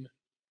game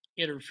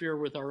interfere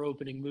with our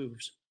opening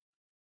moves.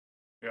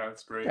 Yeah,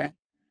 that's great. Okay,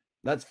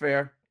 that's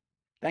fair.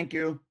 Thank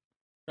you.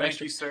 Thank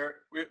you, sir.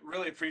 We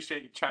really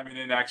appreciate you chiming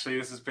in.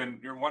 Actually,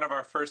 you're one of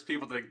our first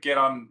people to get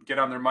on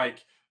their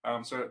mic.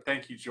 So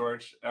thank you,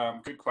 George.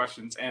 Good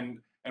questions.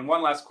 And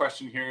one last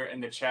question here in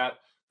the chat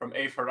from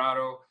A.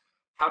 Ferraro.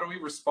 How do we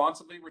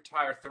responsibly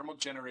retire thermal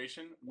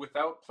generation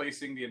without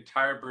placing the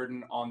entire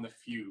burden on the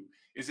few?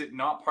 Is it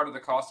not part of the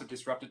cost of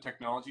disruptive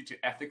technology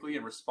to ethically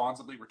and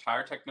responsibly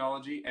retire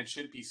technology, and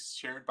should be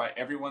shared by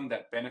everyone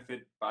that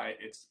benefit by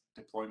its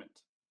deployment?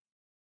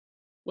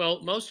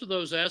 Well, most of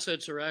those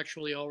assets are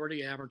actually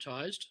already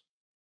amortized,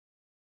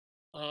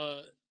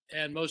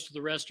 and most of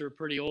the rest are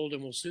pretty old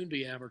and will soon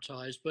be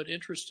amortized. But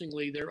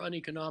interestingly, they're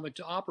uneconomic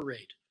to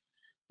operate.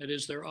 That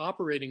is, their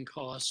operating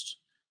costs,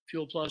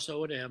 fuel plus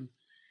O&M,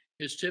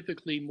 is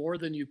typically more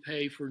than you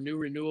pay for new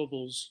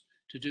renewables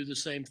to do the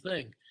same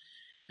thing.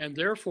 And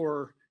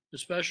therefore,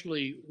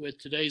 especially with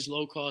today's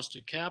low cost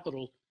of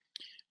capital,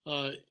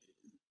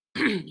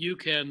 you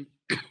can,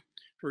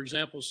 for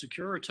example,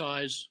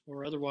 securitize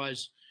or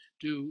otherwise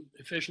do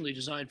efficiently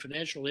designed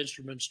financial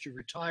instruments to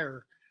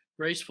retire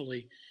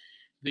gracefully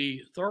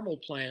the thermal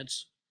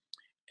plants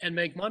and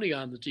make money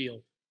on the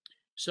deal.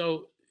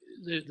 So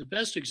the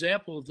best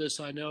example of this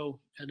I know,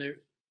 and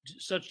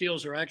such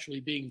deals are actually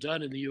being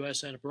done in the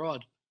US and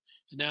abroad,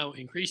 and now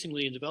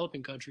increasingly in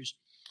developing countries,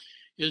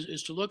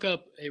 is to look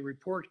up a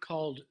report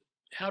called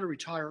How to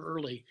Retire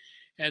Early,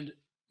 and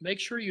make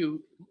sure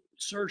you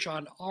search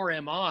on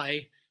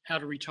RMI, How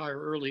to Retire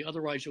Early,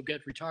 otherwise you'll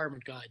get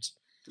retirement guides.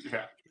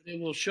 Yeah. It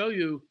will show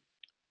you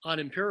on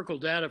empirical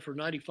data for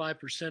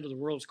 95% of the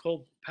world's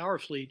coal power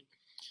fleet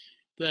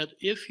that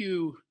if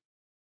you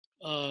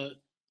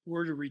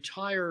were to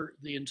retire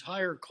the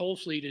entire coal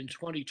fleet in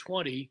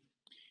 2020,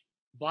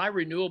 buy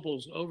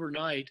renewables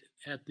overnight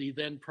at the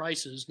then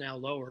prices, now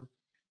lower,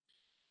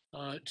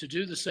 to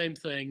do the same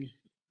thing,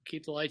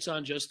 keep the lights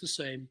on just the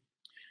same,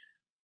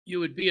 you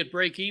would be at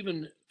break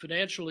even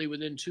financially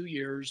within 2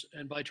 years,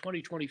 and by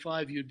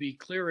 2025 you'd be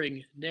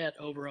clearing net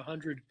over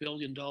 $100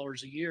 billion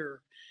a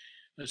year,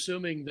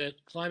 assuming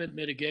that climate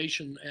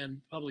mitigation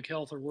and public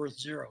health are worth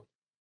zero.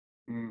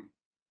 Mm.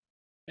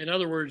 In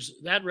other words,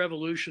 that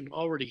revolution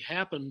already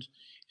happened,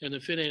 and the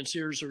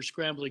financiers are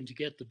scrambling to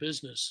get the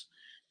business.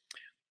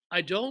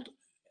 I don't,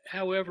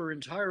 however,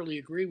 entirely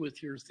agree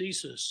with your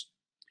thesis.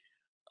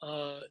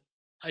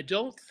 I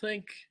don't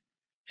think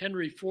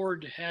Henry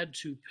Ford had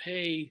to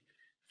pay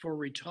for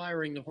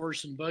retiring the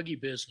horse and buggy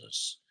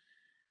business.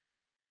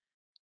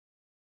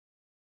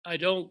 I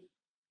don't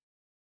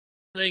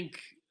think,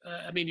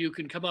 I mean, you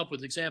can come up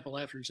with example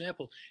after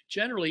example.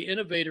 Generally,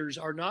 innovators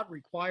are not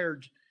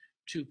required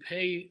to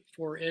pay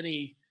for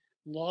any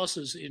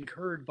losses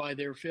incurred by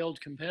their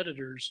failed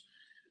competitors,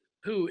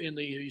 who, in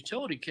the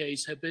utility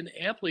case, have been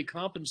amply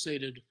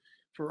compensated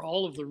for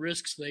all of the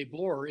risks they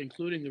bore,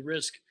 including the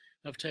risk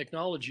of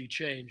technology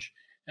change,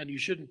 and you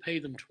shouldn't pay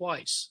them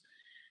twice.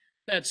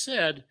 That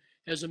said,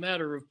 as a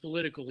matter of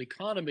political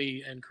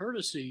economy and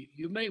courtesy,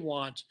 you may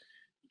want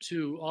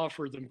to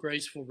offer them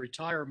graceful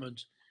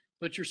retirement,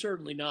 but you're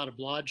certainly not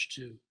obliged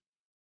to.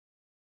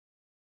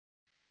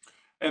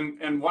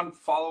 And one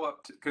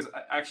follow-up, because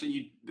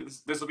actually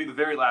this will be the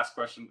very last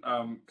question,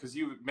 because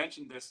you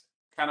mentioned this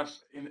kind of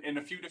in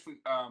a few different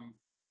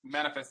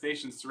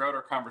manifestations throughout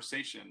our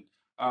conversation,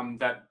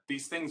 that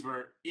these things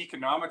were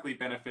economically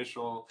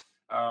beneficial.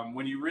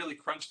 When you really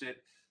crunched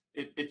it,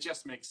 it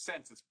just makes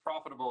sense. It's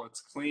profitable,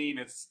 it's clean,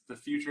 it's the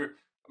future.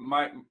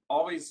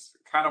 Always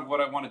kind of what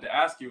I wanted to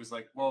ask you is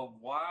like, well,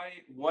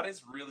 what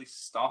is really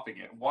stopping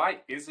it? Why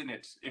isn't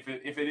it, if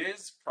it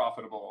is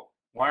profitable,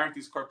 why aren't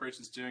these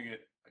corporations doing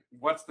it?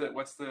 What's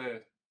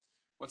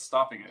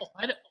stopping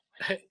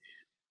it?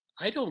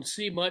 I don't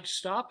see much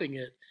stopping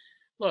it.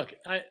 Look,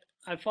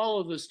 I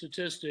follow the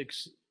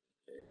statistics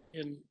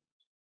in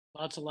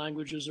lots of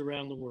languages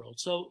around the world.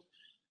 So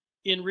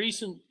in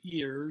recent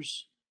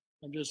years,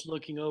 I'm just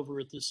looking over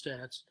at the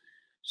stats,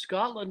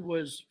 Scotland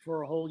was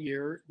for a whole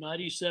year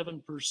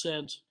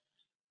 97%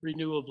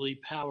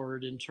 renewably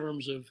powered in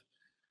terms of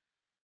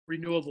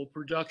renewable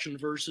production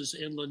versus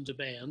inland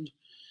demand.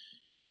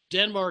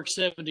 Denmark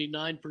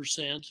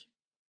 79%,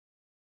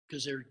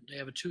 because they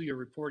have a 2-year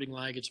reporting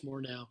lag, it's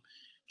more now.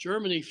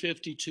 Germany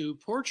 52,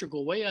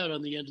 Portugal way out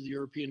on the end of the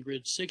European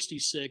grid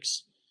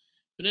 66,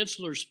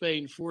 Peninsular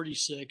Spain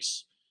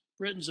 46,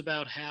 Britain's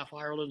about half,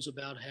 Ireland's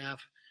about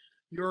half,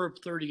 Europe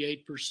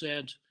 38%,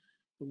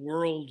 the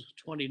world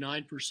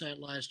 29%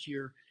 last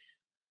year.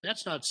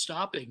 That's not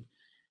stopping.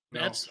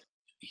 No. That's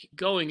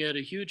going at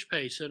a huge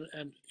pace.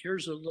 And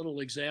here's a little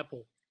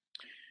example.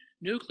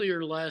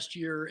 Nuclear last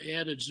year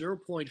added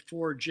 0.4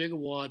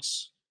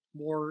 gigawatts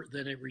more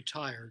than it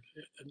retired.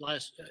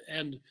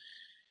 And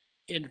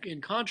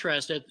in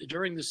contrast,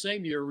 during the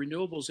same year,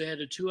 renewables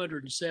added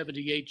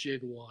 278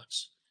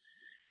 gigawatts.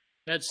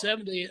 That's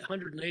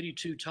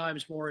 782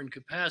 times more in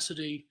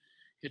capacity.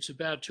 It's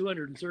about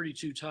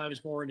 232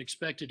 times more in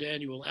expected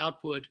annual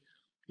output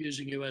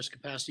using U.S.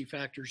 capacity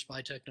factors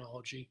by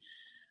technology.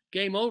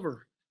 Game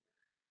over.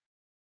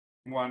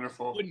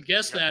 Wonderful. Wouldn't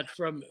guess that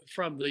from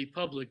the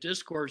public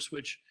discourse,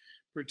 which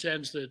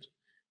pretends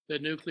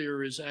that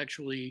nuclear is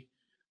actually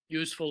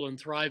useful and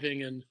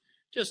thriving and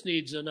just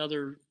needs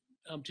another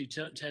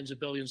tens of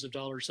billions of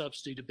dollars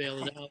subsidy to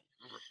bail it out.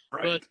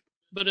 Right.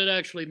 But it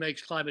actually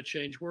makes climate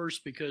change worse,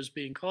 because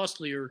being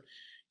costlier,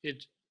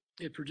 it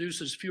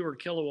produces fewer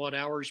kilowatt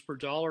hours per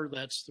dollar.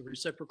 That's the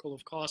reciprocal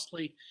of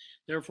costly.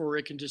 Therefore,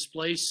 it can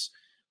displace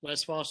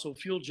less fossil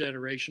fuel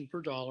generation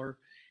per dollar.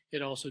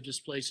 It also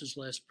displaces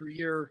less per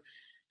year,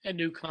 and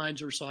new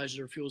kinds or sizes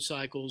or fuel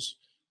cycles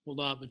will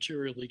not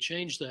materially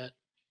change that.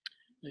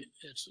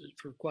 It's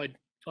for quite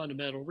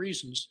fundamental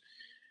reasons.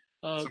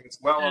 So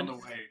it's well on the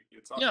way.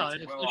 It's well on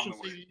the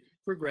way.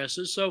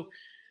 Progresses. So,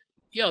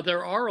 yeah,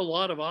 there are a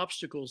lot of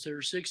obstacles. There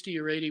are 60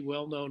 or 80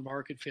 well-known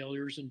market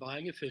failures in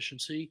buying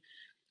efficiency.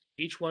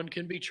 Each one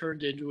can be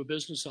turned into a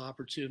business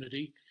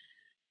opportunity.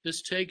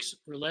 This takes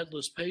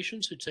relentless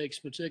patience. It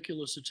takes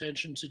meticulous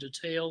attention to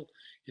detail.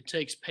 It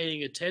takes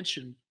paying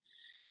attention,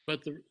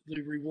 but the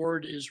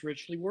reward is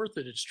richly worth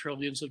it. It's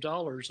trillions of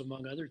dollars,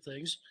 among other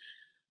things,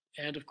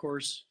 and of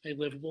course, a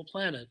livable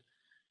planet.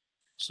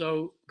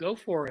 So go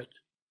for it.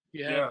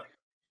 Yeah.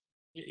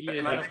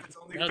 And I think it's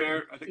only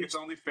fair. I think it's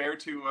only fair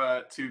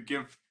to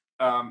give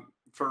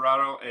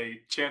Ferraro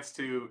a chance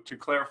to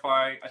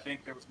clarify. I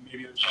think there was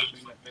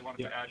something that they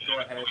wanted to add. Go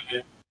ahead.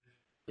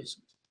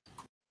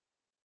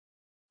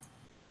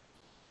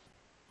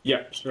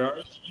 Yeah,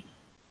 Ferraro.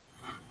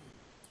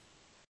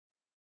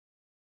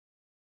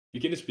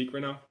 You can speak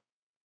right now.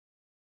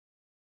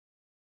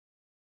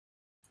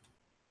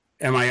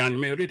 Am I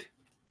unmuted?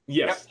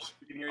 Yes.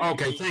 Yep.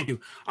 Okay, thank you.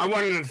 I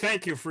wanted to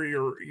thank you for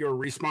your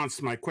response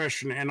to my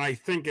question, and I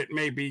think it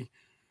may be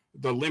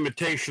the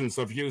limitations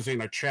of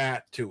using a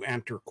chat to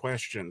enter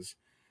questions,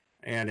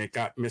 and it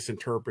got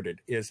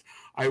misinterpreted.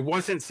 I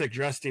wasn't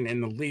suggesting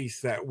in the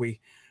least that we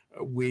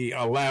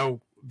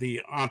allow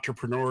the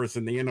entrepreneurs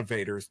and the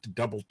innovators to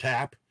double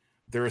tap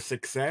their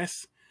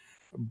success,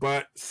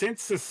 but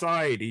since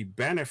society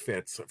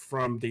benefits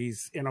from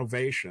these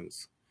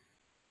innovations,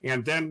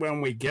 and then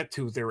when we get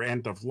to their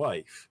end of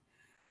life,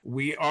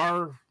 we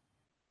are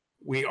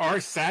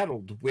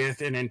saddled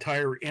with an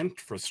entire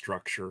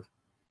infrastructure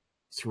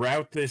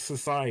throughout this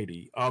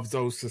society of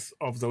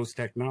those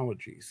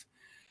technologies,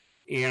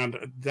 and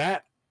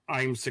that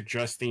I'm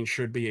suggesting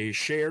should be a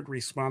shared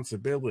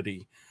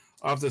responsibility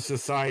of the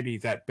society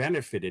that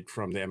benefited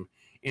from them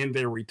in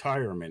their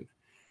retirement,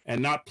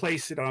 and not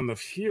place it on the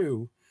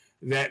few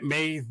that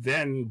may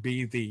then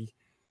be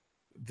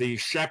the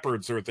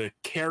shepherds or the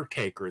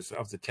caretakers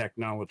of the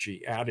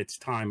technology at its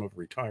time of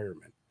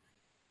retirement.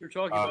 You're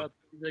talking about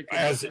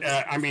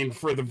I mean,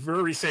 for the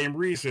very same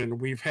reason,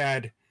 we've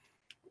had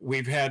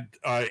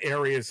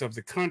areas of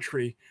the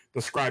country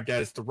described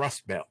as the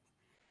Rust Belt,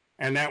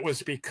 and that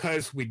was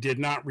because we did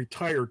not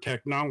retire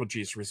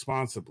technologies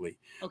responsibly.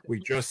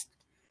 Okay.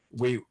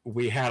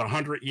 We had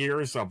 100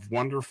 years of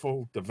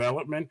wonderful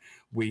development.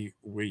 We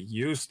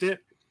used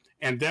it,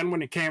 and then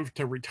when it came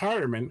to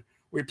retirement,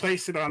 we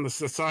placed it on the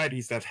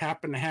societies that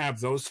happen to have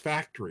those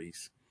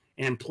factories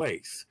in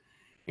place,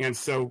 and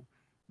so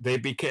they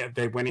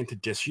went into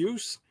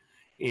disuse,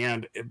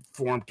 and it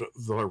formed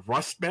the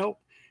Rust Belt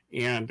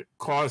and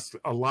caused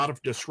a lot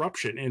of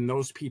disruption in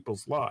those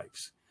people's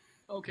lives.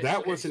 Okay,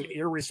 that was an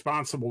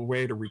irresponsible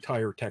way to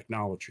retire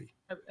technology.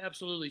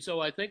 Absolutely. So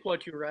I think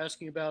what you were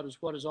asking about is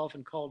what is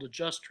often called a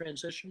just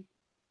transition.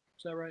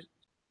 Is that right?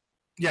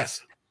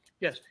 Yes.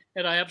 Yes,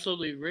 and I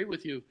absolutely agree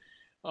with you.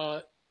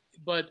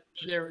 But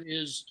there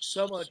is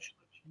so much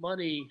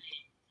money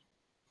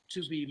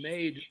to be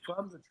made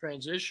from the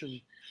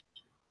transition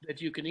that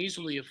you can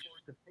easily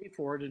afford to pay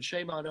for it, and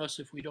shame on us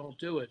if we don't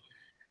do it.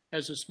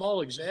 As a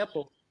small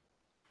example,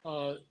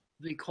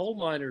 the coal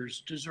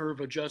miners deserve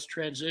a just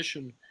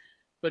transition,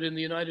 but in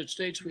the United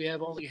States, we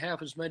have only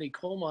half as many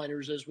coal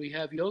miners as we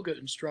have yoga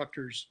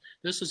instructors.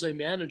 This is a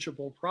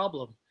manageable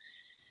problem.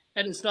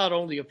 And it's not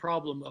only a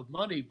problem of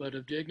money, but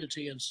of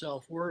dignity and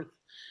self-worth,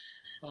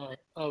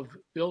 of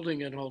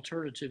building an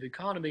alternative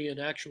economy. And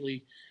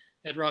actually,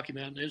 at Rocky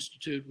Mountain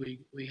Institute,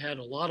 we had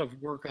a lot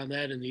of work on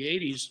that in the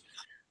 80s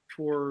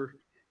for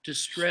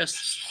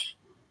distressed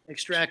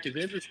extractive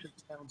industry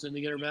towns in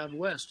the Intermountain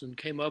West, and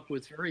came up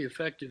with very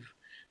effective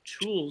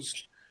tools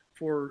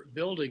for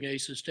building a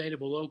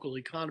sustainable local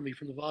economy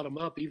from the bottom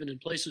up, even in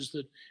places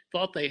that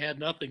thought they had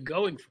nothing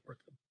going for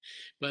them.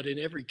 But in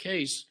every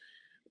case,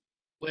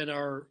 when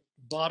our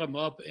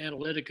bottom-up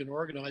analytic and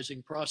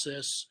organizing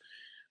process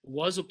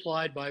was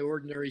applied by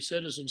ordinary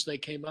citizens, they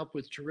came up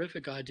with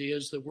terrific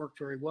ideas that worked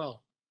very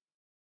well.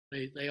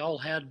 They all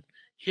had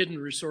hidden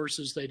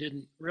resources they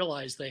didn't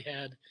realize they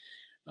had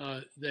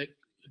that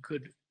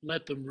could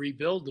let them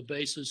rebuild the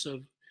basis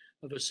of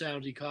a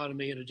sound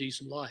economy and a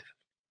decent life.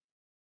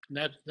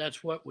 And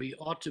that's what we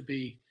ought to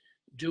be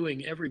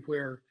doing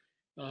everywhere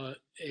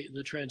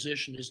the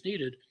transition is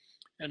needed.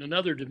 And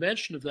another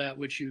dimension of that,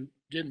 which you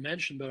didn't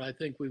mention, but I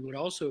think we would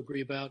also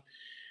agree about,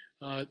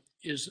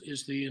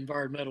 is the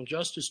environmental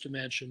justice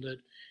dimension, that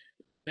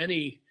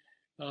many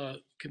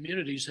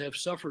communities have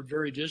suffered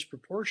very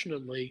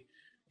disproportionately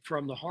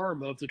from the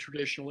harm of the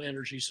traditional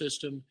energy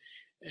system,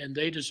 and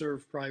they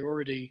deserve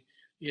priority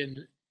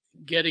in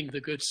getting the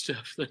good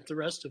stuff that the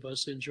rest of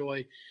us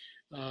enjoy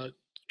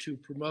to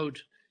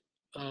promote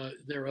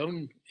their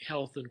own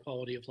health and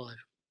quality of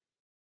life.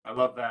 I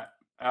love that.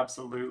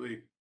 Absolutely.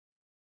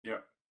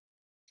 Yeah.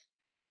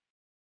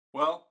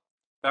 Well,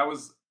 that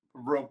was a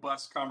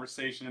robust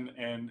conversation,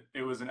 and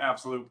it was an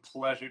absolute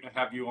pleasure to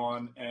have you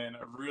on. And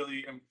I'm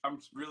really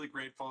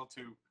grateful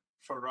to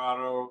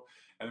Ferraro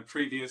and the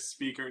previous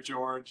speaker,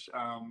 George.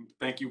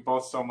 Thank you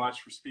both so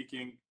much for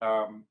speaking.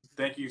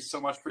 Thank you so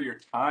much for your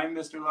time,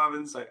 Mr.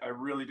 Lovins. I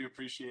really do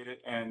appreciate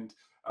it. And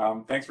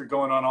thanks for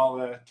going on all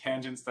the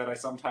tangents that I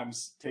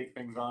sometimes take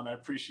things on. I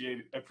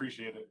appreciate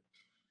it.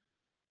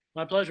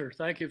 My pleasure.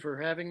 Thank you for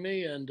having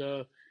me, and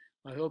I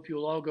hope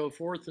you'll all go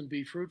forth and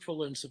be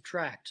fruitful and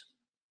subtract.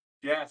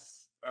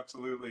 Yes,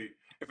 absolutely.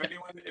 If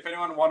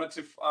anyone wanted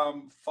to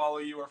follow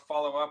you or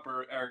follow up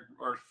or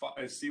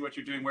see what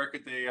you're doing, where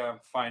could they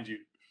find you?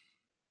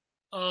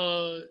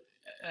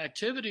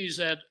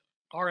 Activities at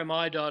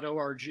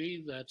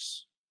rmi.org.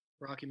 That's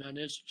Rocky Mountain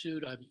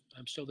Institute.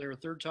 I'm still there a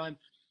third time,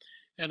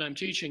 and I'm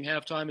teaching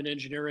half-time in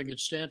engineering at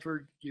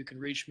Stanford. You can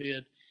reach me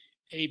at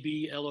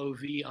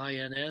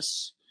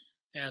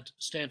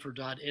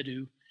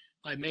ablovins@stanford.edu.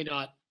 I may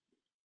not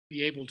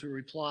be able to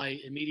reply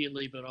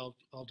immediately, but I'll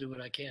do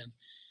what I can.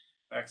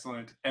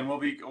 Excellent. And we'll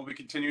be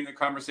continuing the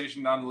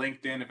conversation on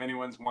LinkedIn. If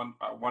anyone's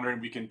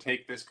wondering, we can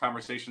take this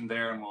conversation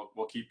there, and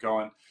we'll keep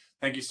going.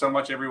 Thank you so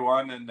much,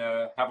 everyone, and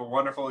have a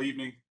wonderful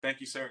evening. Thank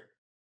you, sir.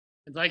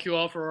 And thank you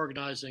all for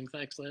organizing.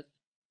 Thanks, Lynn.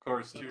 Of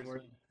course. Cheers.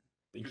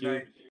 Thank Good you.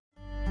 night.